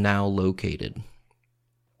battlefield is now located.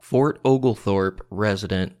 Fort Oglethorpe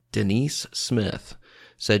resident Denise Smith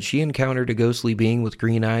said she encountered a ghostly being with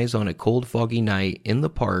green eyes on a cold, foggy night in the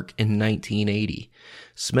park in 1980.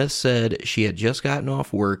 Smith said she had just gotten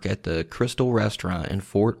off work at the Crystal Restaurant in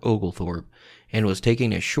Fort Oglethorpe and was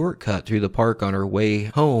taking a shortcut through the park on her way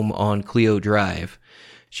home on Clio Drive.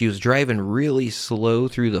 She was driving really slow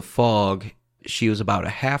through the fog. She was about a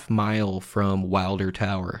half mile from Wilder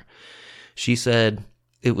Tower. She said,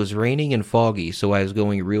 "It was raining and foggy, so I was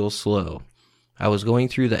going real slow. I was going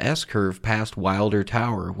through the S-curve past Wilder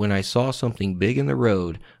Tower when I saw something big in the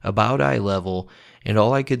road, about eye level, and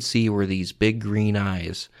all I could see were these big green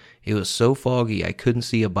eyes. It was so foggy I couldn't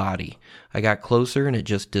see a body. I got closer and it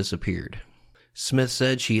just disappeared." Smith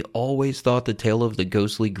said she always thought the tale of the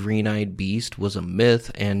ghostly green-eyed beast was a myth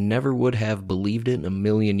and never would have believed it in a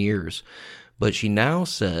million years, but she now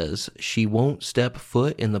says she won't step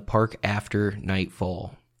foot in the park after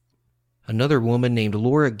nightfall. Another woman named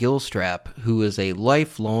Laura Gilstrap, who is a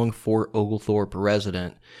lifelong Fort Oglethorpe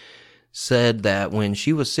resident, said that when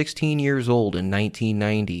she was 16 years old in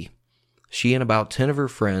 1990, she and about 10 of her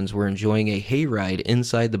friends were enjoying a hayride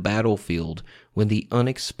inside the battlefield when the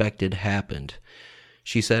unexpected happened.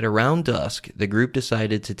 She said around dusk, the group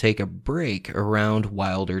decided to take a break around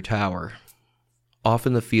Wilder Tower. Off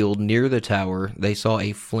in the field near the tower, they saw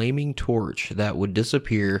a flaming torch that would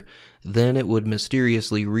disappear, then it would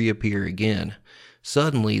mysteriously reappear again.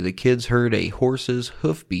 Suddenly, the kids heard a horse's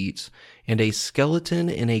hoofbeats, and a skeleton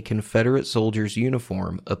in a Confederate soldier's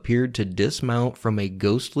uniform appeared to dismount from a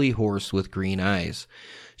ghostly horse with green eyes.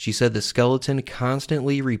 She said the skeleton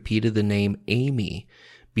constantly repeated the name Amy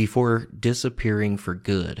before disappearing for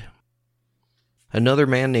good. Another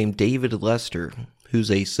man named David Lester,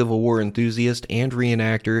 who's a Civil War enthusiast and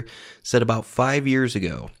reenactor, said about 5 years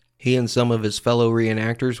ago, he and some of his fellow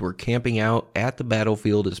reenactors were camping out at the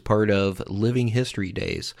battlefield as part of Living History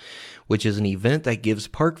Days, which is an event that gives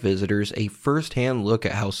park visitors a first-hand look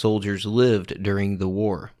at how soldiers lived during the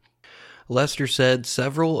war. Lester said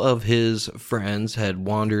several of his friends had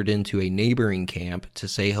wandered into a neighboring camp to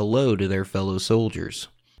say hello to their fellow soldiers.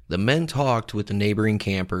 The men talked with the neighboring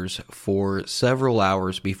campers for several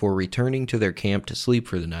hours before returning to their camp to sleep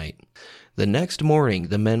for the night. The next morning,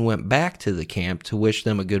 the men went back to the camp to wish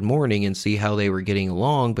them a good morning and see how they were getting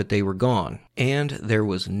along, but they were gone, and there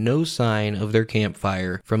was no sign of their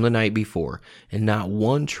campfire from the night before, and not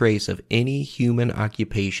one trace of any human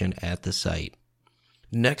occupation at the site.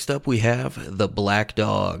 Next up, we have the Black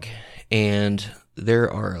Dog, and there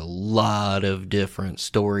are a lot of different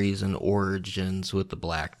stories and origins with the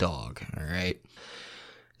Black Dog, all right?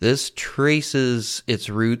 This traces its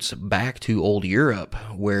roots back to Old Europe,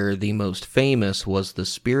 where the most famous was the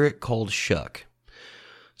spirit called Shuck.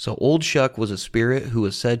 So Old Shuck was a spirit who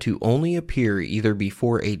was said to only appear either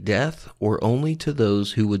before a death or only to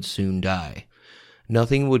those who would soon die.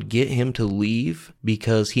 Nothing would get him to leave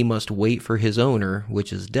because he must wait for his owner,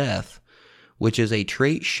 which is death, which is a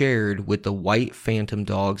trait shared with the white phantom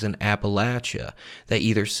dogs in Appalachia that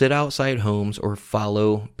either sit outside homes or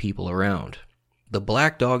follow people around. The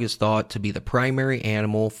black dog is thought to be the primary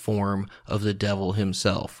animal form of the devil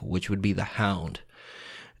himself, which would be the hound.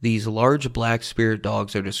 These large black spirit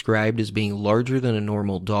dogs are described as being larger than a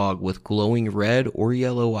normal dog with glowing red or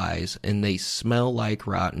yellow eyes, and they smell like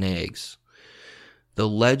rotten eggs. The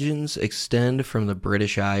legends extend from the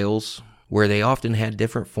British Isles, where they often had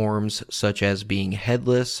different forms such as being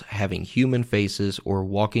headless, having human faces, or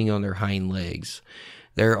walking on their hind legs.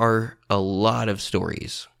 There are a lot of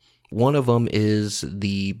stories. One of them is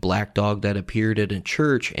the black dog that appeared at a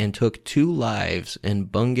church and took 2 lives in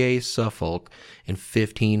Bungay, Suffolk in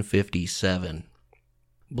 1557.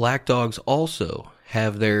 Black dogs also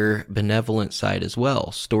have their benevolent side as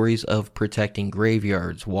well. Stories of protecting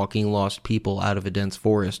graveyards, walking lost people out of a dense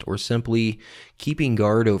forest, or simply keeping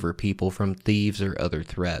guard over people from thieves or other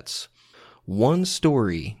threats. One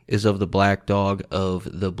story is of the black dog of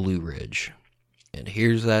the Blue Ridge. And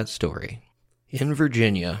here's that story. In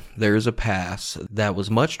Virginia, there is a pass that was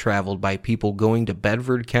much traveled by people going to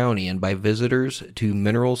Bedford County and by visitors to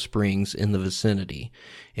mineral springs in the vicinity.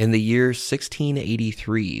 In the year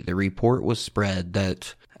 1683, the report was spread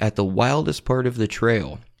that at the wildest part of the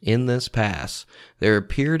trail, in this pass, there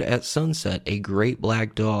appeared at sunset a great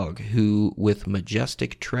black dog who, with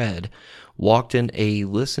majestic tread, walked in a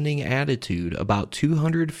listening attitude about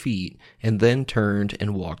 200 feet and then turned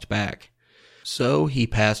and walked back. So he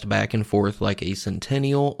passed back and forth like a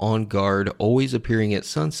sentinel on guard, always appearing at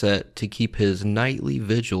sunset to keep his nightly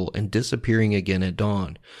vigil and disappearing again at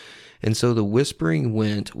dawn. And so the whispering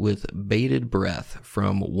went with bated breath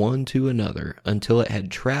from one to another until it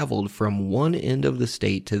had traveled from one end of the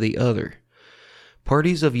state to the other.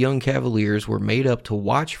 Parties of young cavaliers were made up to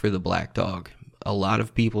watch for the black dog. A lot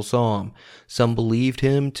of people saw him. Some believed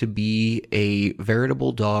him to be a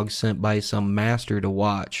veritable dog sent by some master to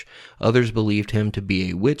watch. Others believed him to be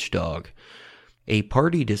a witch dog. A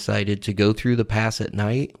party decided to go through the pass at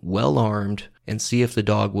night, well armed, and see if the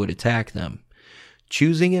dog would attack them.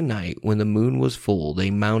 Choosing a night when the moon was full, they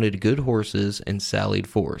mounted good horses and sallied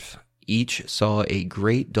forth. Each saw a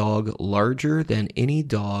great dog larger than any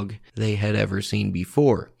dog they had ever seen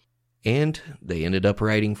before, and they ended up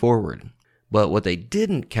riding forward. But what they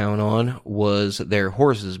didn't count on was their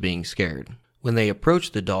horses being scared. When they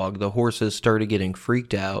approached the dog, the horses started getting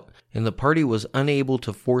freaked out, and the party was unable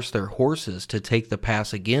to force their horses to take the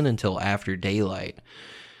pass again until after daylight.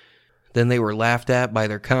 Then they were laughed at by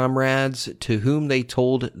their comrades, to whom they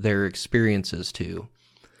told their experiences to.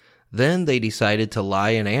 Then they decided to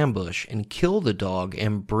lie in ambush and kill the dog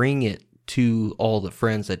and bring it to all the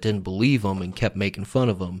friends that didn't believe them and kept making fun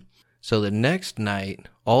of them. So the next night,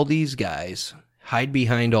 all these guys hide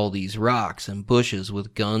behind all these rocks and bushes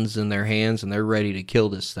with guns in their hands, and they're ready to kill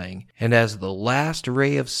this thing. And as the last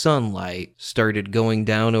ray of sunlight started going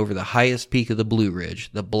down over the highest peak of the Blue Ridge,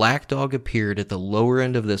 the black dog appeared at the lower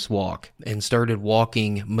end of this walk and started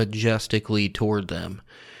walking majestically toward them.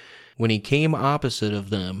 When he came opposite of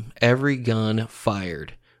them, every gun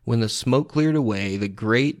fired. When the smoke cleared away, the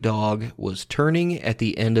great dog was turning at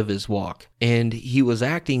the end of his walk, and he was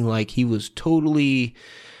acting like he was totally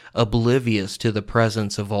oblivious to the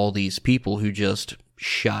presence of all these people who just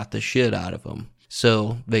shot the shit out of him.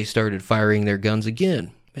 So they started firing their guns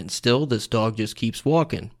again, and still this dog just keeps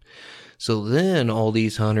walking. So then all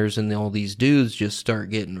these hunters and all these dudes just start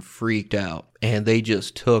getting freaked out, and they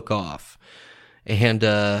just took off. And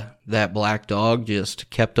that black dog just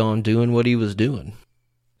kept on doing what he was doing.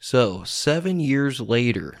 So 7 years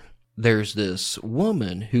later, there's this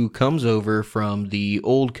woman who comes over from the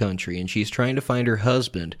old country, and she's trying to find her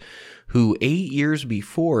husband, who 8 years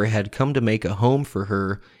before had come to make a home for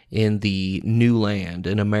her in the new land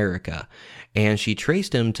in America. And she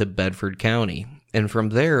traced him to Bedford County, and from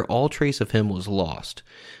there, all trace of him was lost.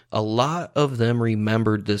 A lot of them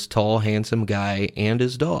remembered this tall, handsome guy and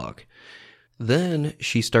his dog. Then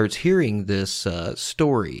she starts hearing this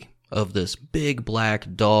story of this big black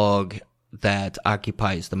dog that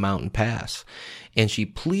occupies the mountain pass. And she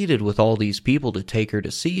pleaded with all these people to take her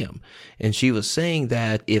to see him. And she was saying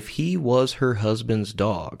that if he was her husband's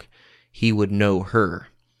dog, he would know her.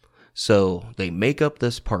 So they make up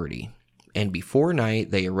this party. And before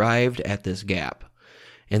night, they arrived at this gap.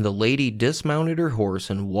 And the lady dismounted her horse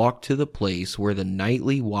and walked to the place where the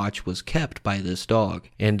nightly watch was kept by this dog.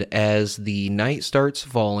 And as the night starts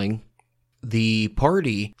falling, the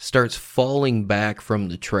party starts falling back from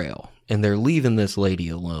the trail, and they're leaving this lady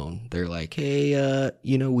alone. They're like, hey,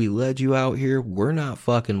 we led you out here. We're not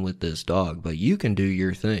fucking with this dog, but you can do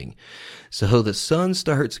your thing. So the sun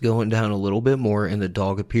starts going down a little bit more, and the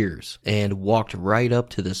dog appears and walked right up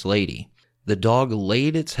to this lady. The dog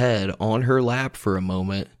laid its head on her lap for a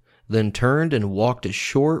moment, then turned and walked a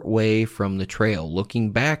short way from the trail, looking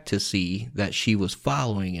back to see that she was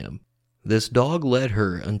following him. This dog led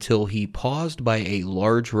her until he paused by a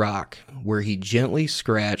large rock, where he gently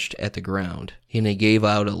scratched at the ground, and he gave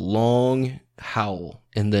out a long howl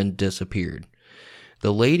and then disappeared.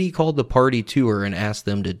 The lady called the party to her and asked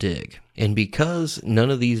them to dig. And because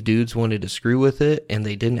none of these dudes wanted to screw with it, and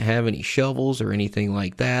they didn't have any shovels or anything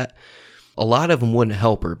like that, a lot of them wouldn't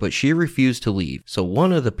help her, but she refused to leave. So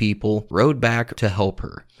one of the people rode back to help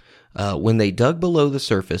her. When they dug below the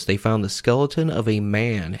surface, they found the skeleton of a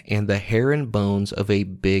man and the hair and bones of a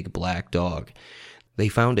big black dog. They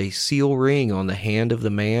found a seal ring on the hand of the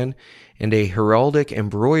man and a heraldic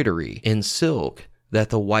embroidery in silk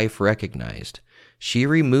that the wife recognized. She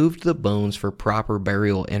removed the bones for proper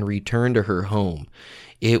burial and returned to her home.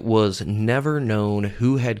 It was never known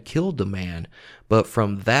who had killed the man, but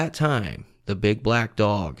from that time, the big black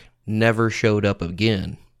dog never showed up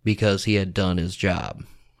again because he had done his job.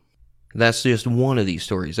 That's just one of these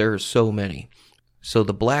stories. There are so many. So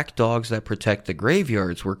the black dogs that protect the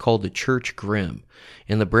graveyards were called the Church Grim.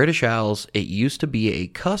 In the British Isles, it used to be a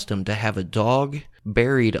custom to have a dog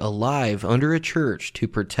buried alive under a church to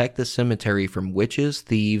protect the cemetery from witches,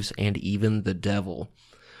 thieves, and even the devil.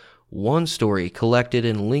 One story collected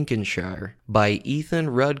in Lincolnshire by Ethan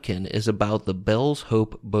Rudkin is about the Bell's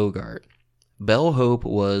Hope Bogart. Bell Hope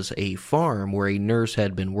was a farm where a nurse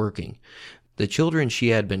had been working. The children she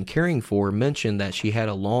had been caring for mentioned that she had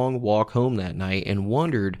a long walk home that night and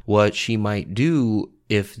wondered what she might do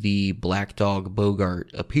if the black dog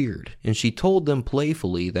Bogart appeared, and she told them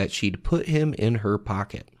playfully that she'd put him in her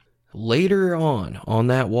pocket. Later on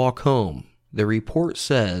that walk home, the report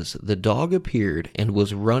says the dog appeared and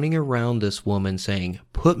was running around this woman saying,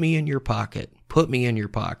 "Put me in your pocket, put me in your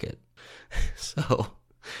pocket." So,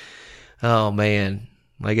 oh man.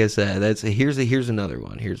 Like I said, here's another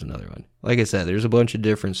one. Here's another one. Like I said, there's a bunch of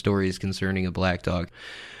different stories concerning a black dog.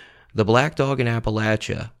 The black dog in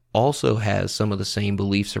Appalachia also has some of the same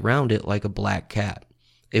beliefs around it, like a black cat.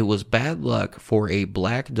 It was bad luck for a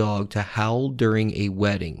black dog to howl during a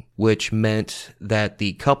wedding, which meant that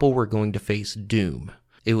the couple were going to face doom.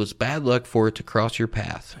 It was bad luck for it to cross your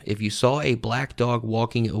path. If you saw a black dog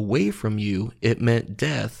walking away from you, it meant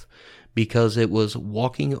death, because it was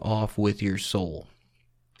walking off with your soul.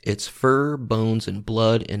 Its fur, bones, and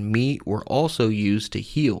blood and meat were also used to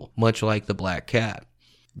heal, much like the black cat.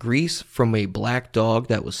 Grease from a black dog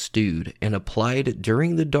that was stewed and applied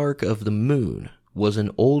during the dark of the moon was an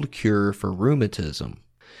old cure for rheumatism.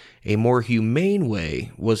 A more humane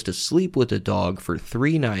way was to sleep with a dog for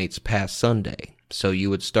 3 nights past Sunday, so you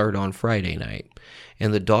would start on Friday night,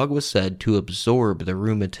 and the dog was said to absorb the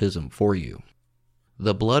rheumatism for you.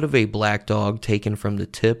 The blood of a black dog taken from the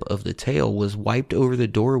tip of the tail was wiped over the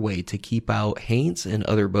doorway to keep out haints and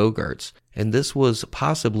other bogarts, and this was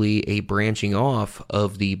possibly a branching off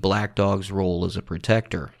of the black dog's role as a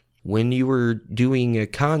protector. When you were doing a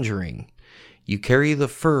conjuring, you carry the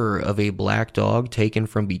fur of a black dog taken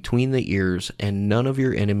from between the ears, and none of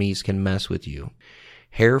your enemies can mess with you.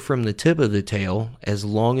 Hair from the tip of the tail, as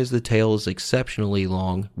long as the tail is exceptionally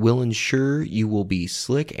long, will ensure you will be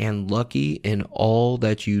slick and lucky in all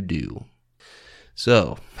that you do.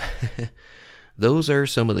 So, those are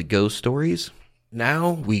some of the ghost stories.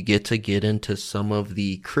 Now we get into some of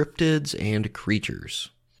the cryptids and creatures.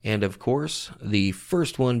 And of course, the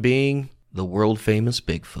first one being the world-famous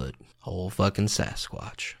Bigfoot. Whole fucking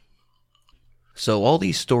Sasquatch. So all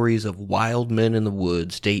these stories of wild men in the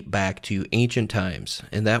woods date back to ancient times,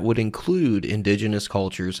 and that would include indigenous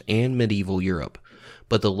cultures and medieval Europe.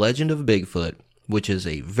 But the legend of Bigfoot, which is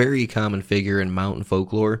a very common figure in mountain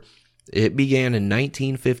folklore, it began in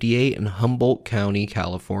 1958 in Humboldt County,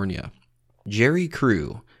 California. Jerry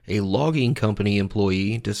Crew, a logging company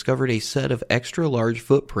employee, discovered a set of extra-large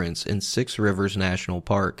footprints in Six Rivers National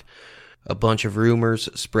Park. A bunch of rumors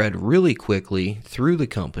spread really quickly through the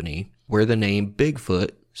company, where the name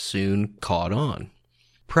Bigfoot soon caught on.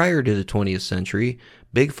 Prior to the 20th century,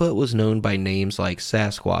 Bigfoot was known by names like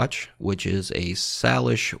Sasquatch, which is a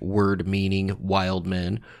Salish word meaning wild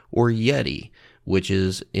men, or Yeti, which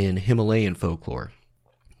is in Himalayan folklore.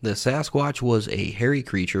 The Sasquatch was a hairy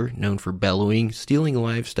creature known for bellowing, stealing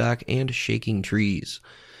livestock, and shaking trees.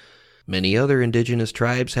 Many other indigenous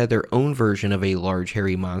tribes had their own version of a large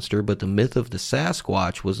hairy monster, but the myth of the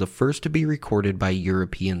Sasquatch was the first to be recorded by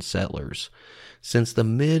European settlers. Since the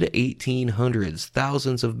mid-1800s,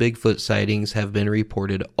 thousands of Bigfoot sightings have been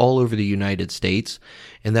reported all over the United States,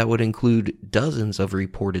 and that would include dozens of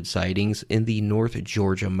reported sightings in the North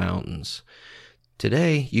Georgia mountains.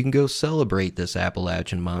 Today, you can go celebrate this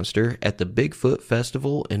Appalachian monster at the Bigfoot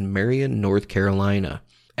Festival in Marion, North Carolina.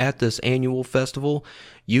 At this annual festival,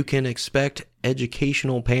 you can expect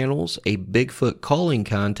educational panels, a Bigfoot calling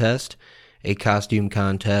contest, a costume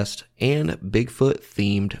contest, and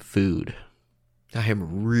Bigfoot-themed food. I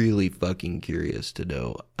am really fucking curious to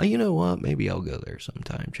know. You know what? Maybe I'll go there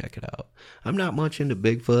sometime, check it out. I'm not much into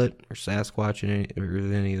Bigfoot or Sasquatch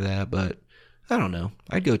or any of that, but I don't know.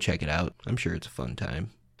 I'd go check it out. I'm sure it's a fun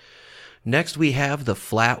time. Next, we have the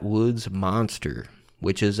Flatwoods Monster,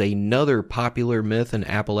 which is another popular myth in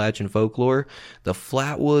Appalachian folklore. The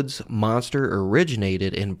Flatwoods Monster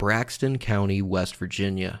originated in Braxton County, West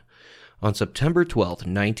Virginia. On September 12,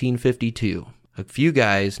 1952, a few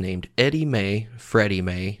guys named Eddie May, Freddie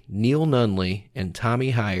May, Neil Nunley, and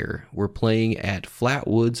Tommy Heyer were playing at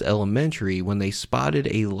Flatwoods Elementary when they spotted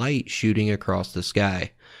a light shooting across the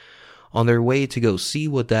sky. On their way to go see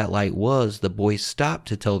what that light was, the boys stopped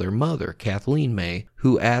to tell their mother, Kathleen May,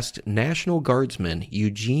 who asked National Guardsman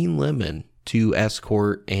Eugene Lemon to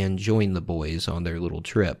escort and join the boys on their little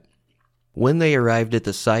trip. When they arrived at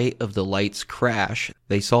the site of the light's crash,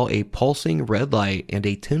 they saw a pulsing red light and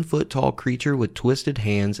a 10-foot-tall creature with twisted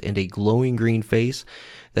hands and a glowing green face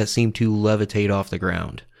that seemed to levitate off the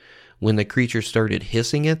ground. When the creature started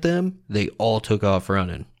hissing at them, they all took off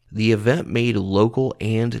running. The event made local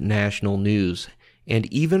and national news, and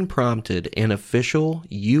even prompted an official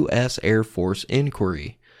U.S. Air Force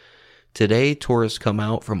inquiry. Today, tourists come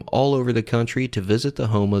out from all over the country to visit the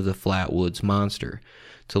home of the Flatwoods Monster.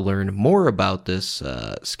 To learn more about this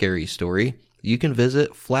scary story, you can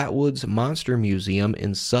visit Flatwoods Monster Museum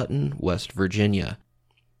in Sutton, West Virginia.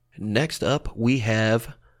 Next up, we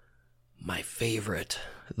have my favorite,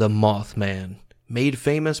 the Mothman. Made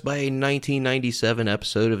famous by a 1997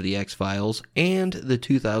 episode of The X-Files and the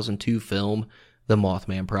 2002 film, The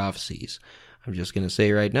Mothman Prophecies. I'm just going to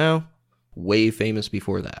say right now, way famous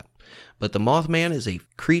before that. But the Mothman is a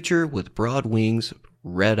creature with broad wings,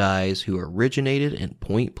 red eyes, who originated in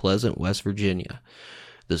Point Pleasant, West Virginia.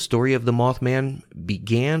 The story of the Mothman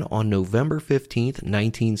began on November 15th,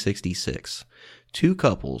 1966. Two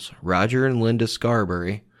couples, Roger and Linda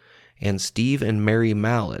Scarberry, and Steve and Mary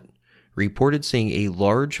Mallett, reported seeing a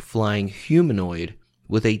large flying humanoid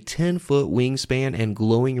with a 10-foot wingspan and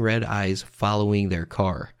glowing red eyes following their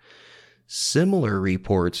car. Similar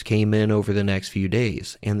reports came in over the next few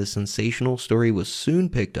days, and the sensational story was soon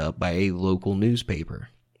picked up by a local newspaper.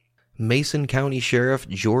 Mason County Sheriff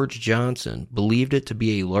George Johnson believed it to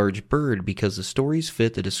be a large bird because the stories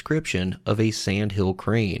fit the description of a sandhill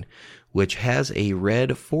crane, which has a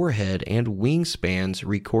red forehead and wingspans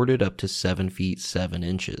recorded up to 7 feet 7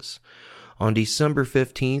 inches. On December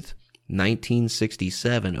 15th,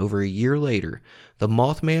 1967, over a year later, the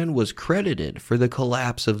Mothman was credited for the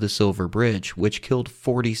collapse of the Silver Bridge, which killed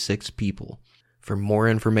 46 people. For more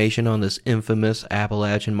information on this infamous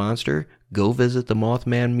Appalachian monster, go visit the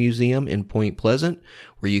Mothman Museum in Point Pleasant,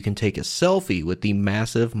 where you can take a selfie with the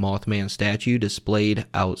massive Mothman statue displayed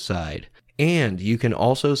outside. And you can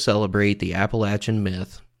also celebrate the Appalachian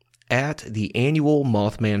myth at the annual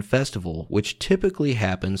Mothman Festival, which typically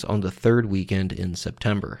happens on the third weekend in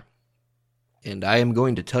September. And I am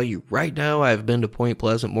going to tell you right now, I've been to Point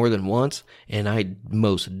Pleasant more than once, and I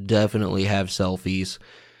most definitely have selfies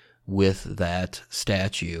with that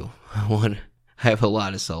statue. I have a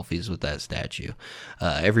lot of selfies with that statue.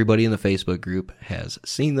 Everybody in the Facebook group has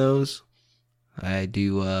seen those. I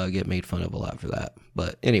do get made fun of a lot for that.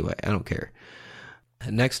 But anyway, I don't care.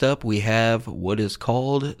 Next up, we have what is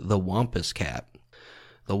called the Wampus Cat.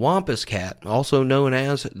 The Wampus Cat, also known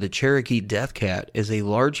as the Cherokee Death Cat, is a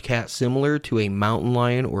large cat similar to a mountain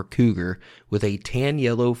lion or cougar with a tan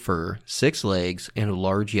yellow fur, 6 legs, and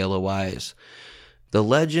large yellow eyes. The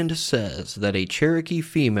legend says that a Cherokee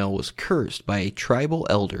female was cursed by tribal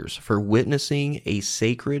elders for witnessing a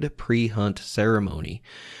sacred pre-hunt ceremony.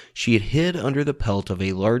 She had hid under the pelt of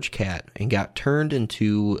a large cat and got turned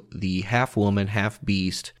into the half-woman,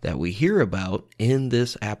 half-beast that we hear about in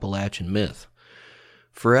this Appalachian myth.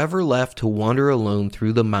 Forever left to wander alone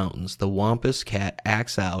through the mountains, the Wampus Cat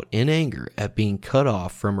acts out in anger at being cut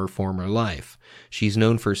off from her former life. She's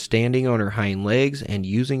known for standing on her hind legs and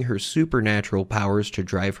using her supernatural powers to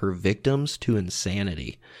drive her victims to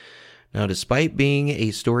insanity. Now, despite being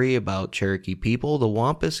a story about Cherokee people, the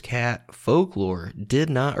Wampus Cat folklore did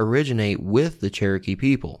not originate with the Cherokee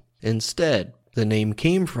people. Instead, the name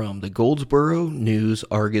came from the Goldsboro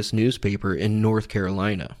News-Argus newspaper in North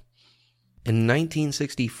Carolina. In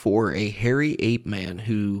 1964, a hairy ape man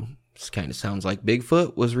who kind of sounds like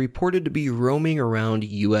Bigfoot was reported to be roaming around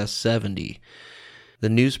US 70. The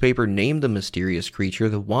newspaper named the mysterious creature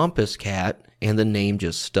the Wampus Cat, and the name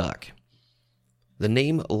just stuck. The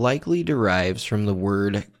name likely derives from the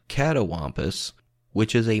word catawampus,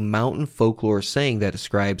 which is a mountain folklore saying that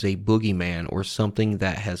describes a boogeyman or something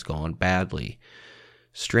that has gone badly.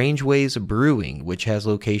 Strange Ways Brewing, which has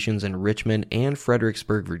locations in Richmond and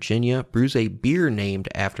Fredericksburg, Virginia, brews a beer named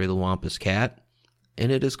after the Wampus Cat,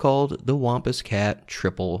 and it is called the Wampus Cat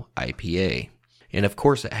Triple IPA. And of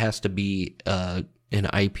course it has to be an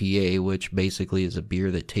IPA, which basically is a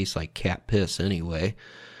beer that tastes like cat piss anyway.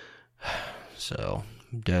 So,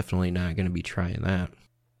 definitely not going to be trying that.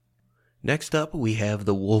 Next up, we have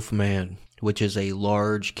the Wolfman, which is a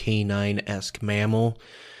large canine-esque mammal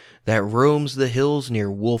that roams the hills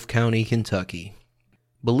near Wolfe County, Kentucky.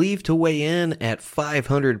 Believed to weigh in at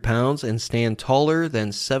 500 pounds and stand taller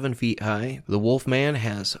than 7 feet high, the Wolfman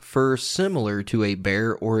has fur similar to a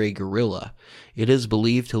bear or a gorilla. It is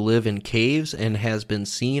believed to live in caves and has been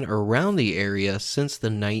seen around the area since the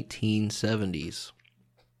 1970s.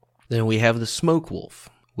 Then we have the Smoke Wolf,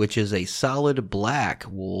 which is a solid black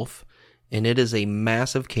wolf, and it is a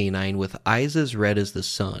massive canine with eyes as red as the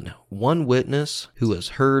sun. One witness who has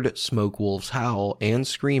heard smoke wolves howl and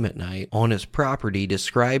scream at night on his property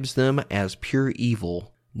describes them as pure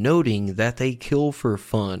evil, noting that they kill for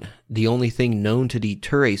fun. The only thing known to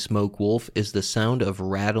deter a smoke wolf is the sound of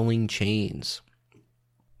rattling chains.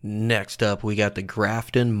 Next up, we got the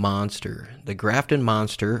Grafton Monster. The Grafton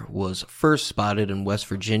Monster was first spotted in West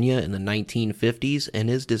Virginia in the 1950s and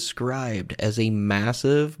is described as a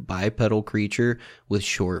massive bipedal creature with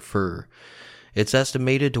short fur. It's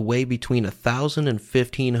estimated to weigh between 1,000 and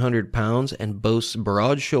 1,500 pounds and boasts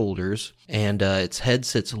broad shoulders, and its head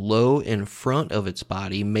sits low in front of its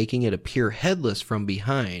body, making it appear headless from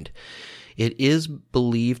behind. It is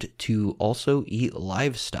believed to also eat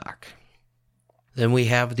livestock. Then we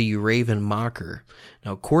have the Raven Mocker.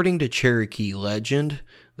 Now, according to Cherokee legend,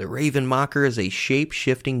 the Raven Mocker is a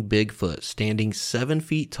shape-shifting Bigfoot standing 7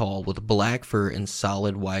 feet tall with black fur and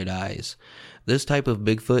solid white eyes. This type of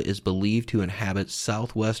Bigfoot is believed to inhabit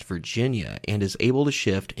southwest Virginia and is able to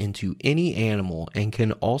shift into any animal and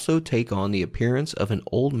can also take on the appearance of an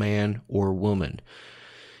old man or woman.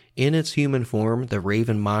 In its human form, the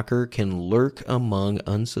Raven Mocker can lurk among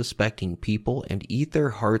unsuspecting people and eat their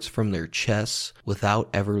hearts from their chests without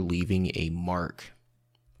ever leaving a mark.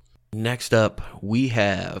 Next up, we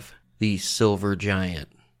have the silver giant.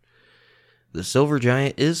 The silver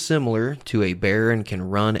giant is similar to a bear and can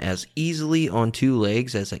run as easily on 2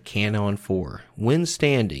 legs as it can on 4. When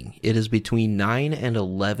standing, it is between 9 and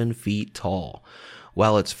 11 feet tall.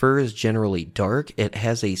 While its fur is generally dark, it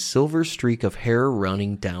has a silver streak of hair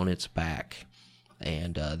running down its back.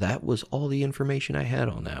 And that was all the information I had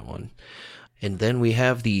on that one. And then we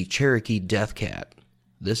have the Cherokee death cat.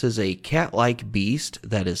 This is a cat-like beast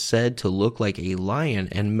that is said to look like a lion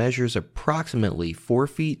and measures approximately 4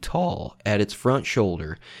 feet tall at its front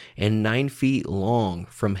shoulder and 9 feet long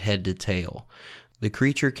from head to tail. The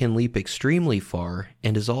creature can leap extremely far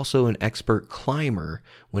and is also an expert climber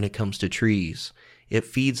when it comes to trees. It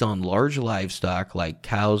feeds on large livestock like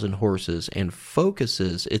cows and horses and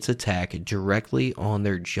focuses its attack directly on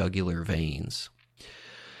their jugular veins.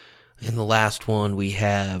 And the last one we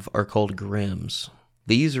have are called Grims.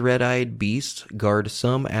 These red-eyed beasts guard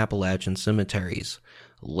some Appalachian cemeteries.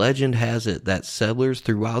 Legend has it that settlers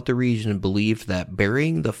throughout the region believed that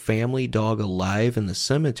burying the family dog alive in the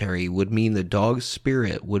cemetery would mean the dog's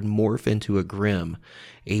spirit would morph into a Grim,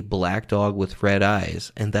 a black dog with red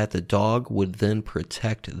eyes, and that the dog would then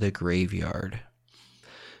protect the graveyard.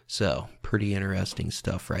 So, pretty interesting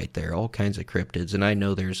stuff right there. All kinds of cryptids, and I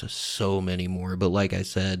know there's so many more, but like I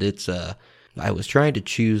said, I was trying to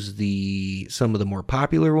choose some of the more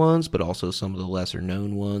popular ones, but also some of the lesser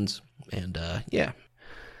known ones, and yeah.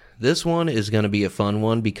 This one is going to be a fun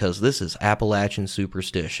one because this is Appalachian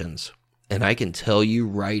superstitions. And I can tell you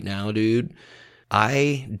right now, dude,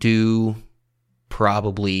 I do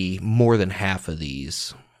probably more than half of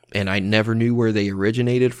these. And I never knew where they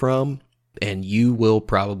originated from. And you will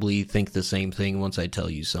probably think the same thing once I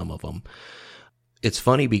tell you some of them. It's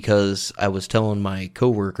funny because I was telling my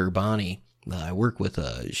coworker, Bonnie, I work with,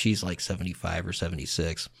 she's like 75 or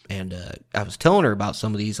 76, and I was telling her about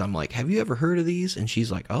some of these. I'm like, have you ever heard of these? And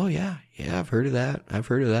she's like, oh yeah, I've heard of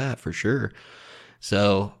that for sure.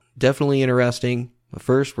 So definitely interesting. But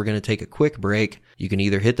first, we're going to take a quick break. You can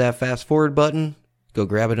either hit that fast forward button, go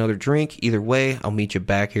grab another drink. Either way, I'll meet you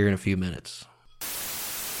back here in a few minutes.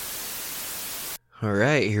 All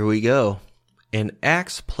right, here we go. An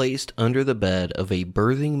axe placed under the bed of a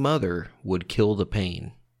birthing mother would kill the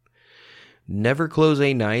pain. Never close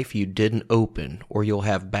a knife you didn't open, or you'll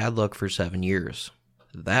have bad luck for 7 years.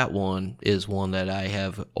 That one is one that I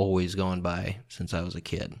have always gone by since I was a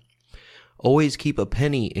kid. Always keep a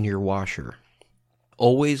penny in your washer.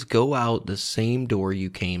 Always go out the same door you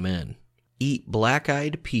came in. Eat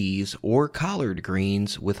black-eyed peas or collard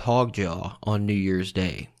greens with hog jaw on New Year's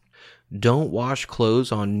Day. Don't wash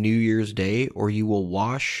clothes on New Year's Day, or you will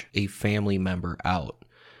wash a family member out.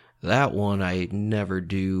 That one, I never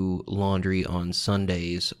do laundry on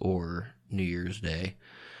Sundays or New Year's Day.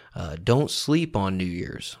 Don't sleep on New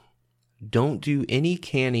Year's. Don't do any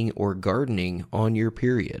canning or gardening on your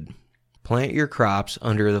period. Plant your crops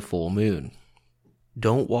under the full moon.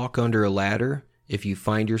 Don't walk under a ladder. If you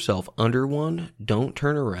find yourself under one, don't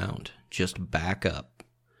turn around. Just back up.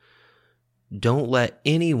 Don't let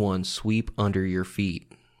anyone sweep under your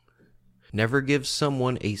feet. Never give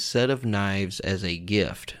someone a set of knives as a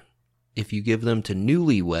gift. If you give them to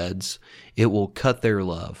newlyweds, it will cut their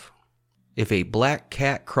love. If a black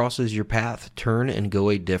cat crosses your path, turn and go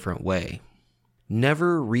a different way.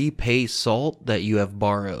 Never repay salt that you have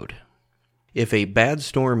borrowed. If a bad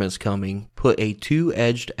storm is coming, put a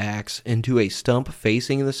 2-edged axe into a stump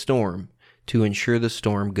facing the storm to ensure the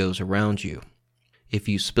storm goes around you. If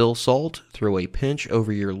you spill salt, throw a pinch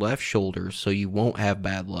over your left shoulder so you won't have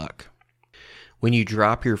bad luck. When you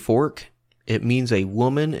drop your fork, it means a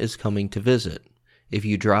woman is coming to visit. If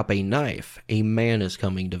you drop a knife, a man is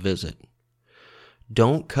coming to visit.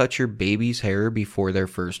 Don't cut your baby's hair before their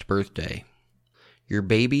first birthday. Your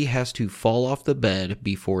baby has to fall off the bed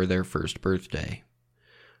before their first birthday.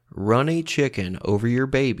 Run a chicken over your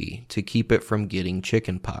baby to keep it from getting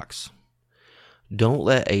chicken pox. Don't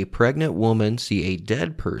let a pregnant woman see a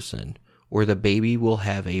dead person, or the baby will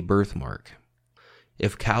have a birthmark.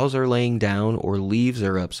 If cows are laying down or leaves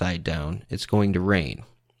are upside down, it's going to rain.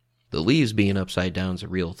 The leaves being upside down is a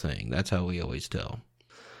real thing. That's how we always tell.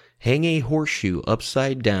 Hang a horseshoe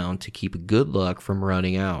upside down to keep good luck from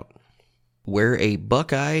running out. Wear a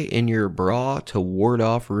buckeye in your bra to ward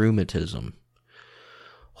off rheumatism.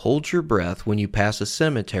 Hold your breath when you pass a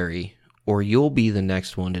cemetery, or you'll be the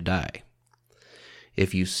next one to die.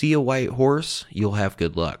 If you see a white horse, you'll have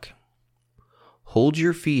good luck. Hold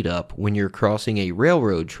your feet up when you're crossing a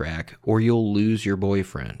railroad track, or you'll lose your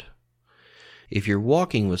boyfriend. If you're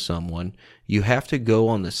walking with someone, you have to go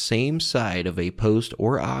on the same side of a post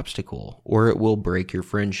or obstacle, or it will break your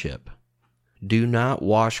friendship. Do not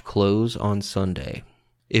wash clothes on Sunday.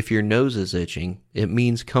 If your nose is itching, it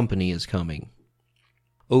means company is coming.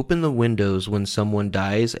 Open the windows when someone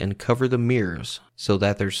dies and cover the mirrors so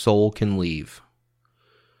that their soul can leave.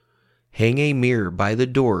 Hang a mirror by the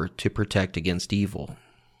door to protect against evil.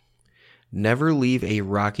 Never leave a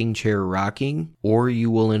rocking chair rocking, or you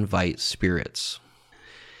will invite spirits.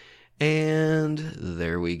 And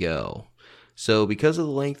there we go. So because of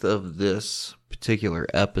the length of this particular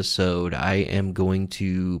episode, I am going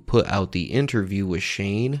to put out the interview with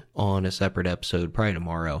Shane on a separate episode, probably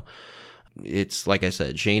tomorrow. It's like I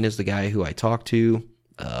said, Shane is the guy who I talked to.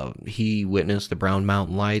 He witnessed the Brown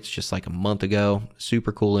Mountain Lights just like a month ago.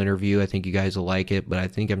 Super cool interview. I think you guys will like it, but I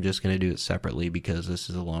think I'm just going to do it separately because this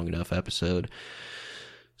is a long enough episode.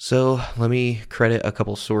 So let me credit a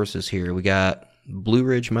couple sources here. We got Blue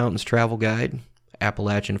Ridge Mountains Travel Guide,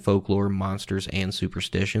 Appalachian Folklore, Monsters, and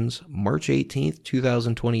Superstitions, March 18th,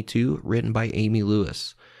 2022, written by Amy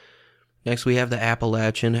Lewis. Next, we have the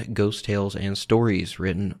Appalachian Ghost Tales and Stories,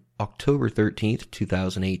 written October 13th,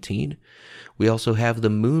 2018. We also have the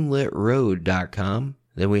moonlitroad.com.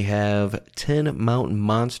 Then we have 10 Mountain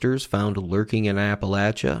Monsters Found Lurking in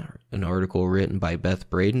Appalachia, an article written by Beth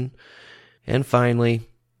Braden. And finally,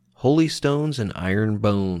 Holy Stones and Iron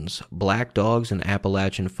Bones, Black Dogs and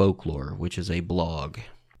Appalachian Folklore, which is a blog.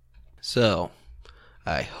 So,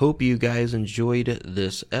 I hope you guys enjoyed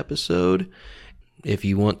this episode. If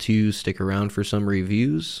you want to stick around for some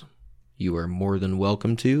reviews, you are more than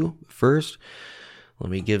welcome to. First,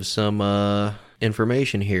 let me give some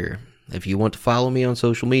information here. If you want to follow me on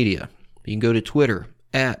social media, you can go to Twitter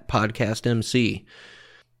 @PodcastMC.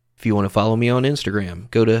 If you want to follow me on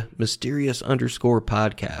Instagram, go to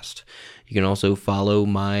mysterious_podcast. You can also follow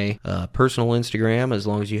my personal Instagram as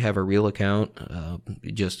long as you have a real account.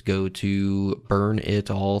 Just go to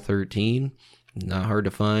BurnItAll13. Not hard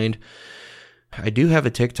to find. I do have a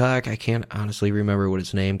TikTok. I can't honestly remember what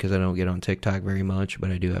its name because I don't get on TikTok very much, but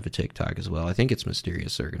I do have a TikTok as well. I think it's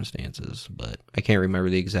Mysterious Circumstances, but I can't remember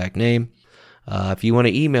the exact name. If you want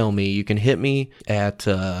to email me, you can hit me at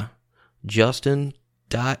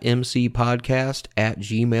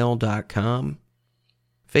justin.mcpodcast@gmail.com.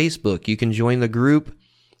 Facebook, you can join the group,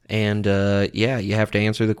 and you have to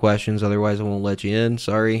answer the questions, otherwise I won't let you in,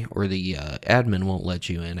 sorry, or the admin won't let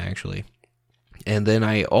you in, actually. And then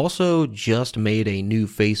I also just made a new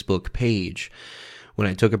Facebook page. When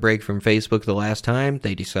I took a break from Facebook the last time,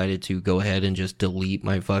 they decided to go ahead and just delete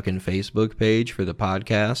my fucking Facebook page for the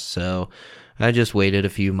podcast, so I just waited a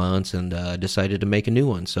few months and decided to make a new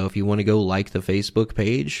one. So if you want to go like the Facebook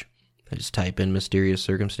page, just type in Mysterious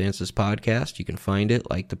Circumstances Podcast. You can find it,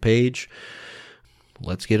 like the page.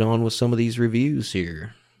 Let's get on with some of these reviews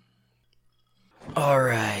here. All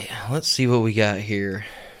right, let's see what we got here.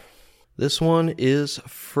 This one is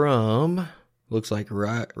from, looks like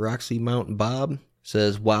Roxy Mountain Bob.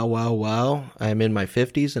 Says, wow, wow, wow. I am in my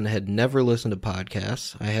 50s and had never listened to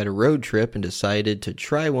podcasts. I had a road trip and decided to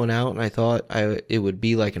try one out, and I thought it would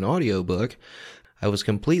be like an audiobook. I was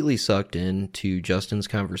completely sucked into Justin's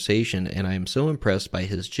conversation, and I am so impressed by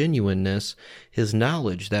his genuineness, his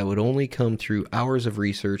knowledge that would only come through hours of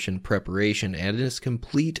research and preparation, and his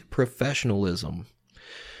complete professionalism.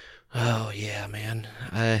 Oh, yeah, man.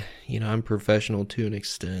 I'm professional to an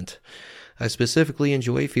extent. I specifically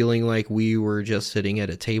enjoy feeling like we were just sitting at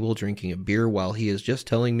a table drinking a beer while he is just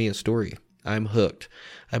telling me a story. I'm hooked.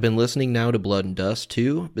 I've been listening now to Blood and Dust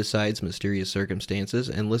too, besides Mysterious Circumstances,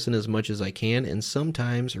 and listen as much as I can and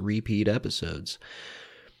sometimes repeat episodes.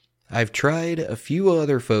 I've tried a few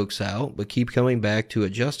other folks out, but keep coming back to a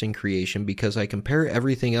Justin creation because I compare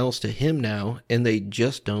everything else to him now, and they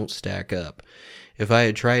just don't stack up. If I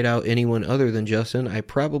had tried out anyone other than Justin, I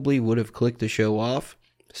probably would have clicked the show off.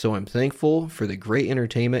 So I'm thankful for the great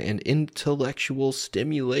entertainment and intellectual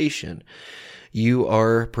stimulation you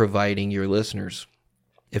are providing your listeners.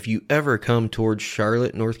 If you ever come towards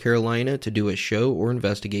Charlotte, North Carolina to do a show or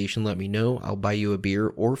investigation, let me know. I'll buy you a beer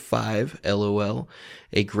or 5, LOL.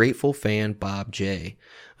 A grateful fan, Bob J.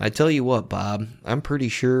 I tell you what, Bob, I'm pretty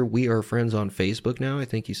sure we are friends on Facebook now. I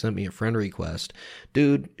think you sent me a friend request.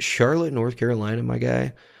 Dude, Charlotte, North Carolina, my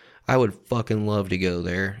guy. I would fucking love to go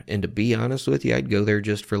there, and to be honest with you, I'd go there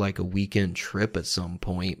just for like a weekend trip at some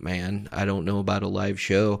point, man. I don't know about a live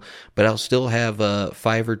show, but I'll still have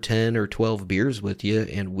 5 or 10 or 12 beers with you,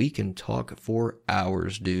 and we can talk for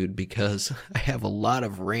hours, dude, because I have a lot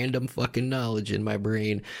of random fucking knowledge in my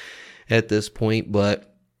brain at this point,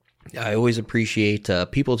 but I always appreciate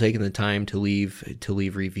people taking the time to leave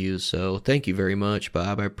reviews, so thank you very much,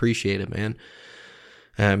 Bob. I appreciate it, man.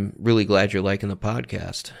 I'm really glad you're liking the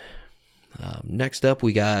podcast. Next up,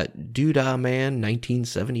 we got Doodah Man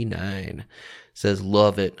 1979. Says,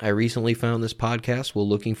 love it. I recently found this podcast while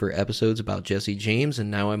looking for episodes about Jesse James, and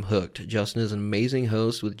now I'm hooked. Justin is an amazing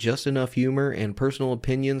host with just enough humor and personal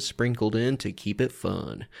opinions sprinkled in to keep it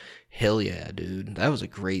fun. Hell yeah, dude. That was a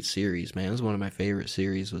great series, man. It was one of my favorite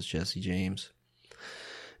series, was Jesse James.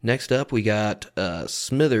 Next up, we got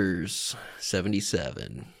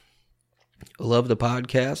Smithers77. Love the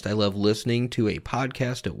podcast. I love listening to a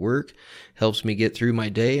podcast at work. Helps me get through my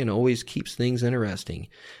day and always keeps things interesting.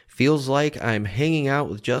 Feels like I'm hanging out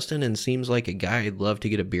with Justin and seems like a guy I'd love to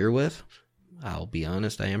get a beer with. I'll be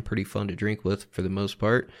honest, I am pretty fun to drink with for the most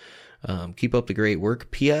part. Keep up the great work.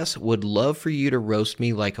 P.S. Would love for you to roast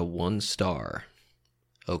me like a 1-star.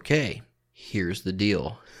 Okay, here's the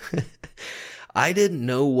deal. I didn't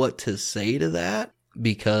know what to say to that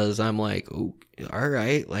because I'm like, oh, all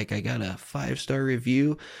right, like I got a 5-star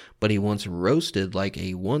review, but he wants roasted like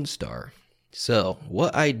a 1-star. So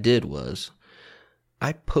what I did was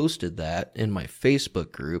I posted that in my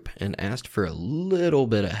Facebook group and asked for a little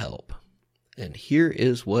bit of help. And here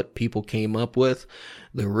is what people came up with.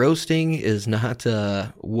 The roasting is not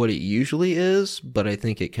what it usually is, but I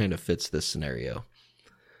think it kind of fits this scenario.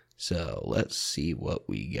 So let's see what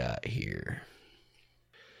we got here.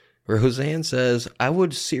 Roseanne says, I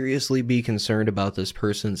would seriously be concerned about this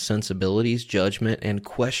person's sensibilities, judgment, and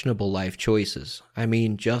questionable life choices. I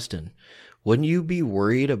mean, Justin, wouldn't you be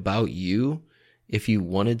worried about you if you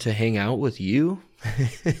wanted to hang out with you?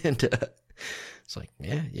 And it's like,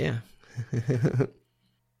 yeah.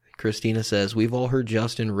 Christina says, we've all heard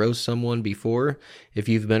Justin roast someone before. If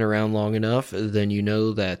you've been around long enough, then you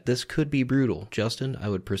know that this could be brutal. Justin, I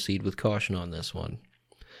would proceed with caution on this one.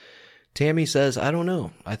 Tammy says, I don't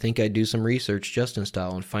know. I think I'd do some research Justin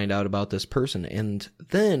style and find out about this person and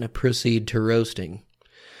then proceed to roasting.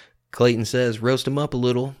 Clayton says, roast him up a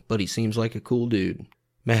little, but he seems like a cool dude.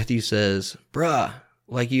 Matthew says, bruh,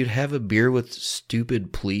 like you'd have a beer with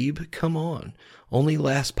stupid plebe? Come on. Only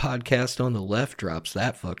last podcast on the left drops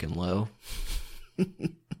that fucking low.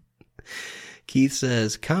 Keith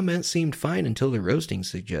says, comment seemed fine until the roasting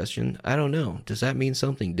suggestion. I don't know. Does that mean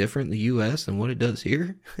something different in the U.S. than what it does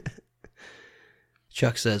here?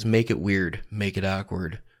 Chuck says, make it weird. Make it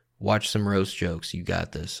awkward. Watch some roast jokes. You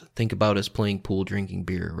got this. Think about us playing pool, drinking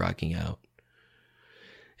beer, rocking out.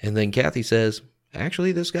 And then Kathy says,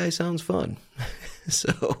 actually, this guy sounds fun.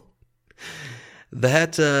 So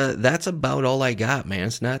that's about all I got, man.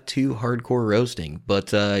 It's not too hardcore roasting,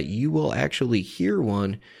 but you will actually hear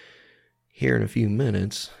one here in a few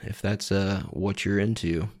minutes if that's what you're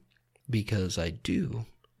into, because I do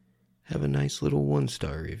have a nice little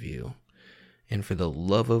 1-star review. And for the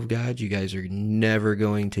love of God, you guys are never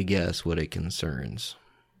going to guess what it concerns.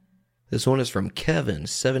 This one is from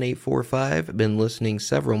Kevin7845. Been listening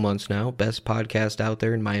several months now. Best podcast out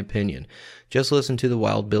there in my opinion. Just listened to the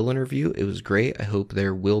Wild Bill interview. It was great. I hope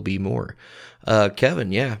there will be more.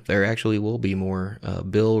 Kevin, yeah, there actually will be more.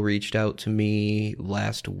 Bill reached out to me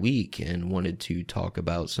last week and wanted to talk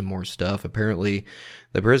about some more stuff. Apparently,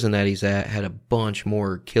 the prison that he's at had a bunch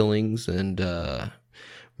more killings and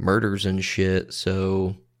murders and shit.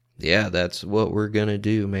 So yeah, that's what we're gonna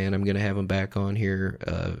do, man. I'm gonna have him back on here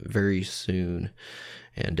very soon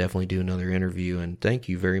and definitely do another interview. And thank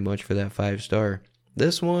you very much for that 5-star.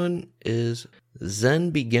 This one is Zen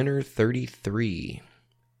Beginner 33.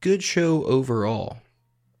 Good show overall.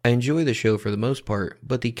 I enjoy the show for the most part,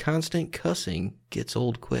 but the constant cussing gets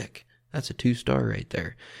old quick. That's a 2-star right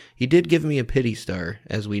there. He did give me a pity star.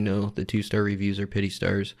 As we know, the 2-star reviews are pity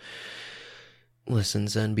stars. Listen,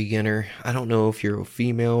 Zen Beginner, I don't know if you're a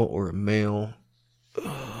female or a male,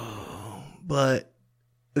 but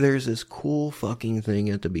there's this cool fucking thing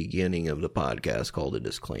at the beginning of the podcast called a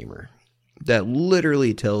disclaimer that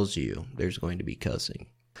literally tells you there's going to be cussing.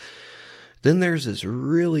 Then there's this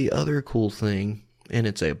really other cool thing, and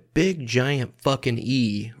it's a big giant fucking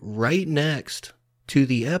E right next to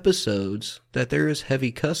the episodes that there is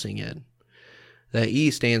heavy cussing in. That E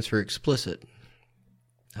stands for explicit.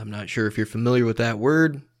 I'm not sure if you're familiar with that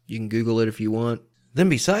word. You can Google it if you want. Then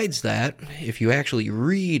besides that, if you actually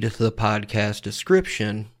read the podcast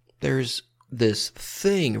description, there's this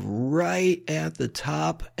thing right at the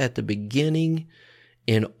top, at the beginning,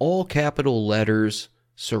 in all capital letters,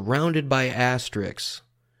 surrounded by asterisks,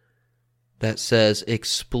 that says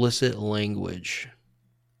explicit language.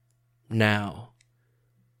 Now,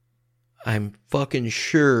 I'm fucking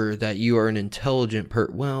sure that you are an intelligent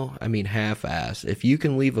half-ass. If you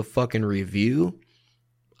can leave a fucking review,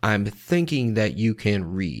 I'm thinking that you can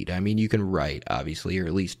read. I mean, you can write, obviously, or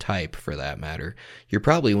at least type, for that matter. You're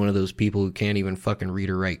probably one of those people who can't even fucking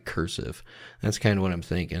read or write cursive. That's kind of what I'm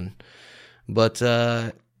thinking. But,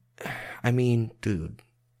 dude,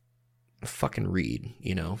 fucking read,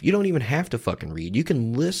 you know? You don't even have to fucking read. You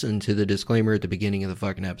can listen to the disclaimer at the beginning of the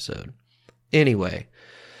fucking episode. Anyway,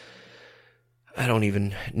 I don't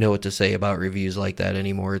even know what to say about reviews like that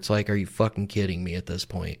anymore. It's like, are you fucking kidding me at this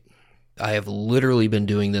point? I have literally been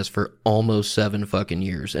doing this for almost 7 fucking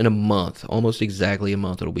years. In a month, almost exactly a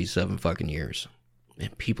month, it'll be 7 fucking years.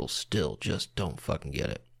 And people still just don't fucking get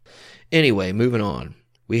it. Anyway, moving on.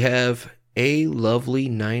 We have a lovely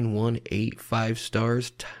 918 5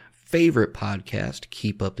 stars. Favorite podcast.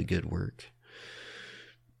 Keep up the good work.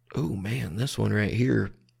 Oh man, this one right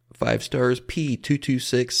here. 5 stars.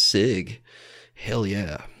 P226 Sig. Hell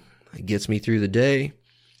yeah. It gets me through the day.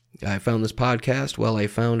 I found this podcast while I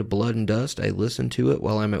found Blood and Dust. I listen to it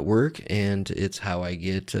while I'm at work, and it's how I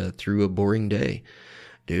get through a boring day.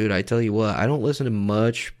 Dude, I tell you what, I don't listen to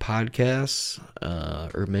much podcasts,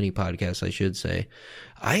 or many podcasts, I should say.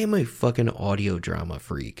 I am a fucking audio drama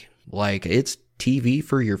freak. Like, it's TV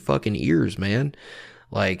for your fucking ears, man.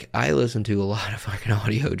 Like, I listen to a lot of fucking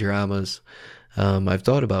audio dramas. I've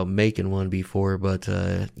thought about making one before, but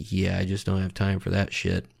yeah, I just don't have time for that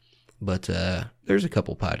shit. But there's a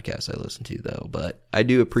couple podcasts I listen to, though. But I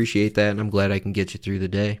do appreciate that, and I'm glad I can get you through the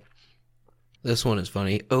day. This one is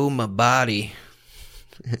funny. Oh, my body.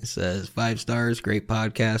 It says, 5 stars, great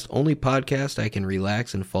podcast. Only podcast I can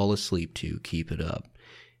relax and fall asleep to. Keep it up.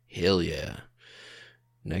 Hell yeah.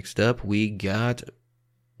 Next up, we got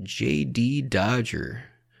JD Dodger.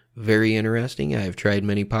 Very interesting. I have tried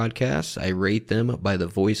many podcasts. I rate them by the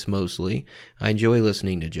voice mostly. I enjoy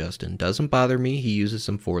listening to Justin. Doesn't bother me. He uses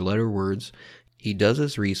some 4-letter words. He does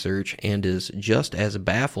his research and is just as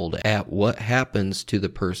baffled at what happens to the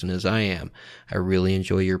person as I am. I really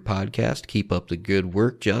enjoy your podcast. Keep up the good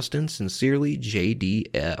work, Justin. Sincerely,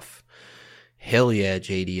 JDF. Hell yeah,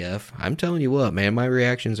 JDF. I'm telling you what, man, my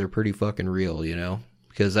reactions are pretty fucking real, you know?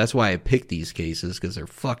 Because that's why I pick these cases, because they're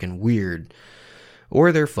fucking weird.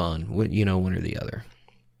 Or they're fun, you know, one or the other.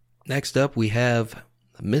 Next up, we have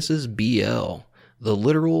Mrs. BL, the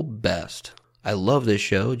literal best. I love this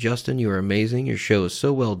show. Justin, you are amazing. Your show is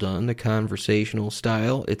so well done. The conversational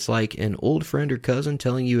style, it's like an old friend or cousin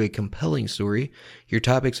telling you a compelling story. Your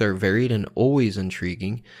topics are varied and always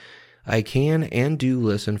intriguing. I can and do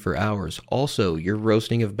listen for hours. Also, your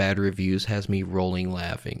roasting of bad reviews has me rolling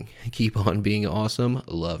laughing. Keep on being awesome.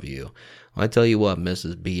 Love you. I tell you what,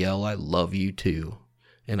 Mrs. BL, I love you too.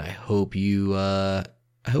 And I hope you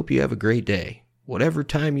have a great day. Whatever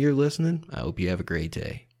time you're listening, I hope you have a great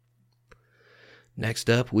day. Next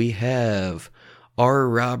up, we have R.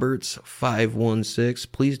 Roberts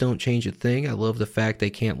 516. Please don't change a thing. I love the fact they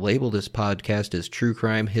can't label this podcast as true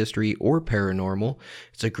crime, history, or paranormal.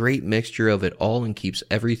 It's a great mixture of it all and keeps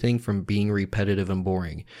everything from being repetitive and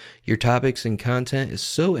boring. Your topics and content is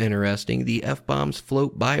so interesting, the F-bombs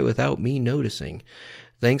float by without me noticing.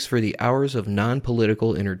 Thanks for the hours of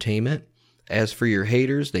non-political entertainment. As for your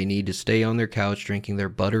haters, they need to stay on their couch drinking their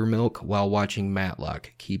buttermilk while watching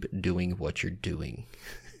Matlock. Keep doing what you're doing.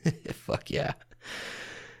 Fuck yeah.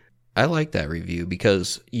 I like that review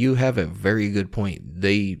because you have a very good point.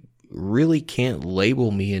 They really can't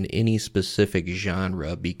label me in any specific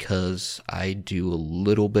genre because I do a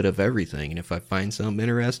little bit of everything. And if I find something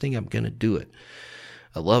interesting, I'm going to do it.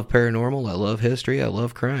 I love paranormal. I love history. I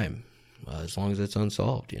love crime. As long as it's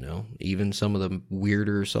unsolved, you know, even some of the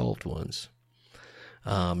weirder solved ones.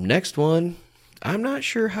 Next one, I'm not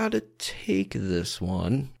sure how to take this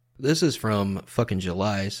one. This is from fucking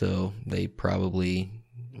July, so they probably,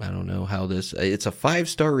 I don't know how this, it's a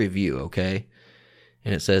 5-star review, okay?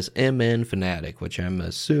 And it says MN Fanatic, which I'm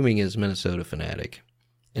assuming is Minnesota Fanatic.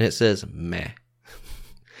 And it says, meh.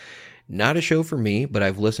 Not a show for me, but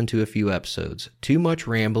I've listened to a few episodes. Too much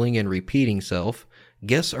rambling and repeating self.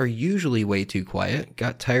 Guests are usually way too quiet.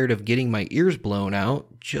 Got tired of getting my ears blown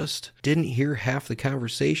out. Just didn't hear half the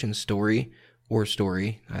conversation story.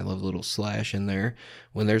 I love a little slash in there,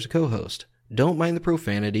 when there's a co-host. Don't mind the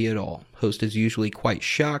profanity at all. Host is usually quite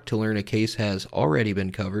shocked to learn a case has already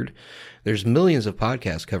been covered. There's millions of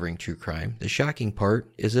podcasts covering true crime. The shocking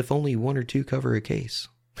part is if only 1 or 2 cover a case.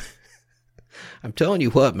 I'm telling you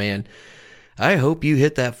what, man. I hope you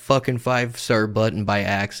hit that fucking 5-star button by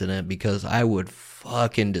accident because I would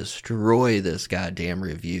fucking destroy this goddamn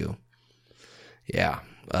review. Yeah.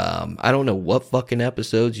 I don't know what fucking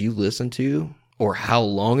episodes you listen to or how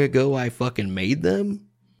long ago I fucking made them.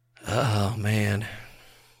 Oh, man.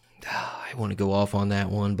 I want to go off on that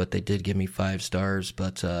one, but they did give me 5 stars.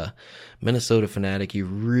 But Minnesota Fanatic, you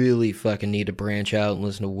really fucking need to branch out and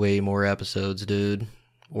listen to way more episodes, dude.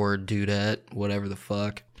 Or dudette, whatever the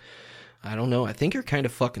fuck. I don't know. I think you're kind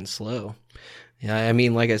of fucking slow. Yeah, I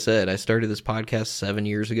mean, like I said, I started this podcast 7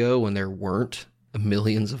 years ago when there weren't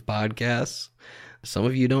millions of podcasts. Some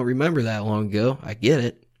of you don't remember that long ago. I get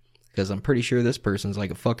it, because I'm pretty sure this person's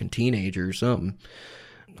like a fucking teenager or something.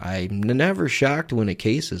 I'm never shocked when a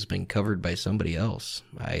case has been covered by somebody else.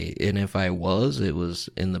 And if I was, it was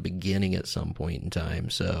in the beginning at some point in time.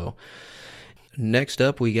 So next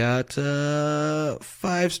up, we got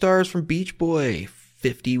 5 stars from Beach Boy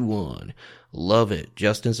 51. Love it.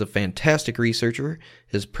 Justin's a fantastic researcher.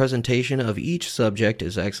 His presentation of each subject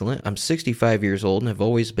is excellent. I'm 65 years old and have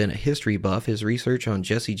always been a history buff. His research on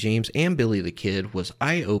Jesse James and Billy the Kid was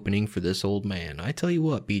eye-opening for this old man. I tell you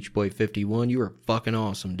what, Beach Boy 51, you are fucking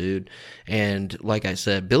awesome, dude. And like I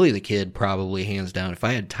said, Billy the Kid probably hands down. If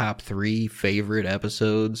I had top 3 favorite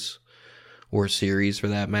episodes, or series for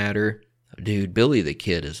that matter, dude, Billy the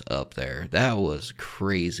Kid is up there. That was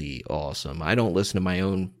crazy awesome. I don't listen to my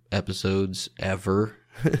own episodes ever.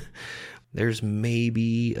 There's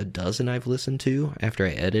maybe a dozen I've listened to after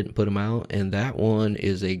I edit and put them out, and that one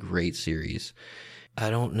is a great series. I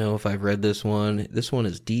don't know if I've read this one. This one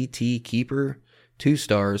is DT Keeper, 2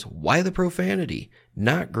 stars. Why the profanity?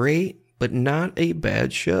 Not great, but not a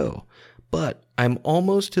bad show. But I'm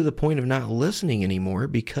almost to the point of not listening anymore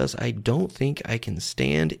because I don't think I can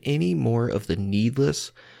stand any more of the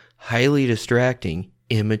needless, highly distracting,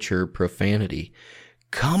 immature profanity.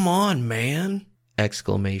 Come on, man!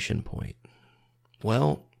 Exclamation point.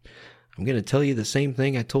 Well, I'm going to tell you the same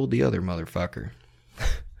thing I told the other motherfucker.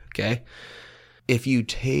 Okay? If you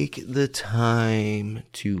take the time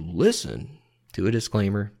to listen to a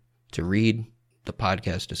disclaimer, to read the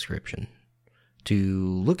podcast description, to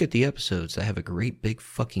look at the episodes that have a great big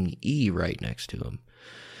fucking E right next to them,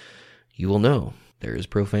 you will know there is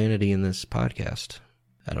profanity in this podcast.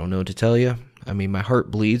 I don't know what to tell you. I mean, my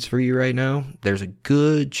heart bleeds for you right now. There's a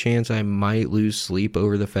good chance I might lose sleep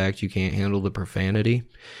over the fact you can't handle the profanity.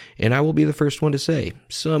 And I will be the first one to say,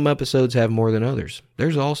 some episodes have more than others.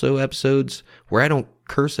 There's also episodes where I don't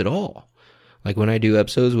curse at all. Like when I do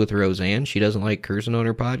episodes with Roseanne, she doesn't like cursing on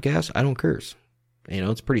her podcast. I don't curse. You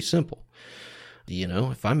know, it's pretty simple. You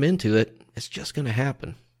know, if I'm into it, it's just going to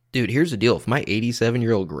happen. Dude, here's the deal. If my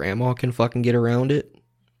 87-year-old grandma can fucking get around it,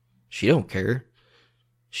 she don't care.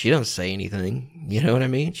 She doesn't say anything. You know what I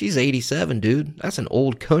mean? She's 87, dude. That's an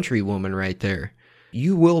old country woman right there.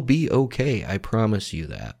 You will be okay. I promise you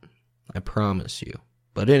that. I promise you.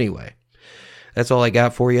 But anyway, that's all I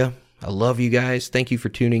got for you. I love you guys. Thank you for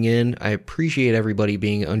tuning in. I appreciate everybody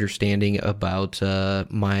being understanding about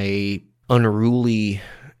my unruly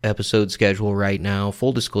episode schedule right now.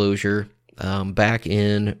 Full disclosure, back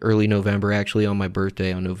in early November, actually on my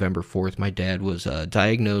birthday on November 4th, my dad was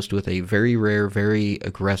diagnosed with a very rare, very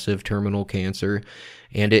aggressive terminal cancer,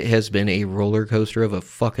 and it has been a roller coaster of a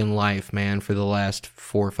fucking life, man, for the last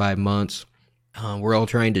 4 or 5 months. We're all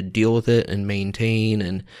trying to deal with it and maintain,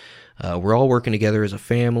 and we're all working together as a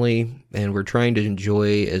family, and we're trying to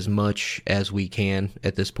enjoy as much as we can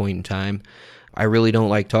at this point in time. I really don't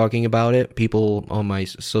like talking about it. People on my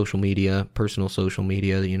social media, personal social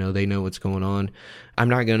media, you know, they know what's going on. I'm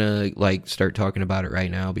not going to like start talking about it right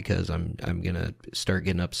now because I'm going to start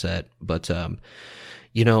getting upset. But,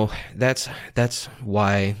 you know, that's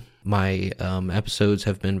why my episodes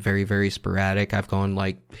have been very, very sporadic. I've gone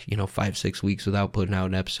like, 5-6 weeks without putting out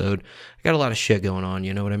an episode. I got a lot of shit going on,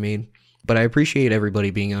 you know what I mean? But I appreciate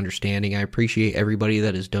everybody being understanding. I appreciate everybody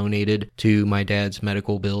that has donated to my dad's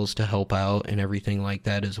medical bills to help out and everything like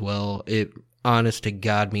that as well. It, honest to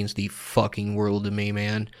God, means the fucking world to me,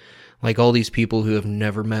 man. Like, all these people who have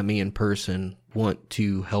never met me in person want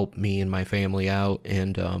to help me and my family out,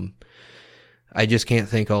 and I just can't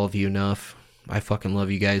thank all of you enough. I fucking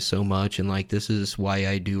love you guys so much, and like, this is why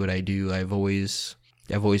I do what I do. I've always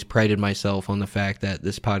prided myself on the fact that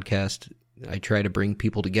this podcast, I try to bring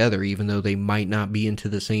people together, even though they might not be into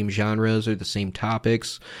the same genres or the same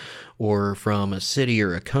topics, or from a city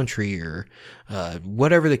or a country or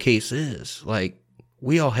whatever the case is. Like,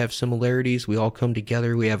 we all have similarities. We all come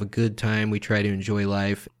together. We have a good time. We try to enjoy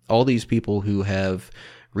life. All these people who have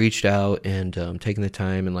reached out and taken the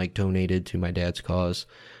time and like donated to my dad's cause,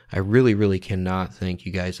 I really, really cannot thank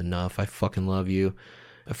you guys enough. I fucking love you.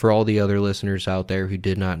 For all the other listeners out there who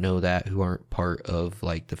did not know that, who aren't part of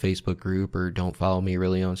like the Facebook group or don't follow me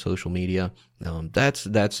really on social media, that's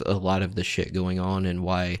a lot of the shit going on, and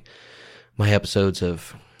why my episodes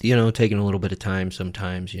have, taken a little bit of time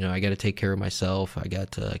sometimes. I got to take care of myself. I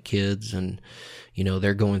got kids, and,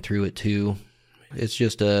 they're going through it too. It's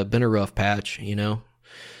just been a rough patch,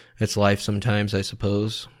 It's life sometimes, I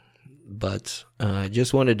suppose. But I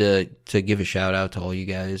just wanted to give a shout out to all you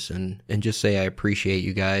guys and just say I appreciate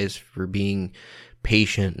you guys for being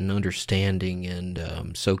patient and understanding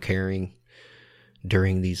and so caring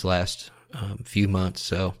during these last few months.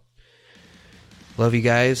 So love you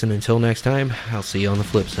guys, and until next time, I'll see you on the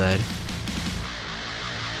flip side.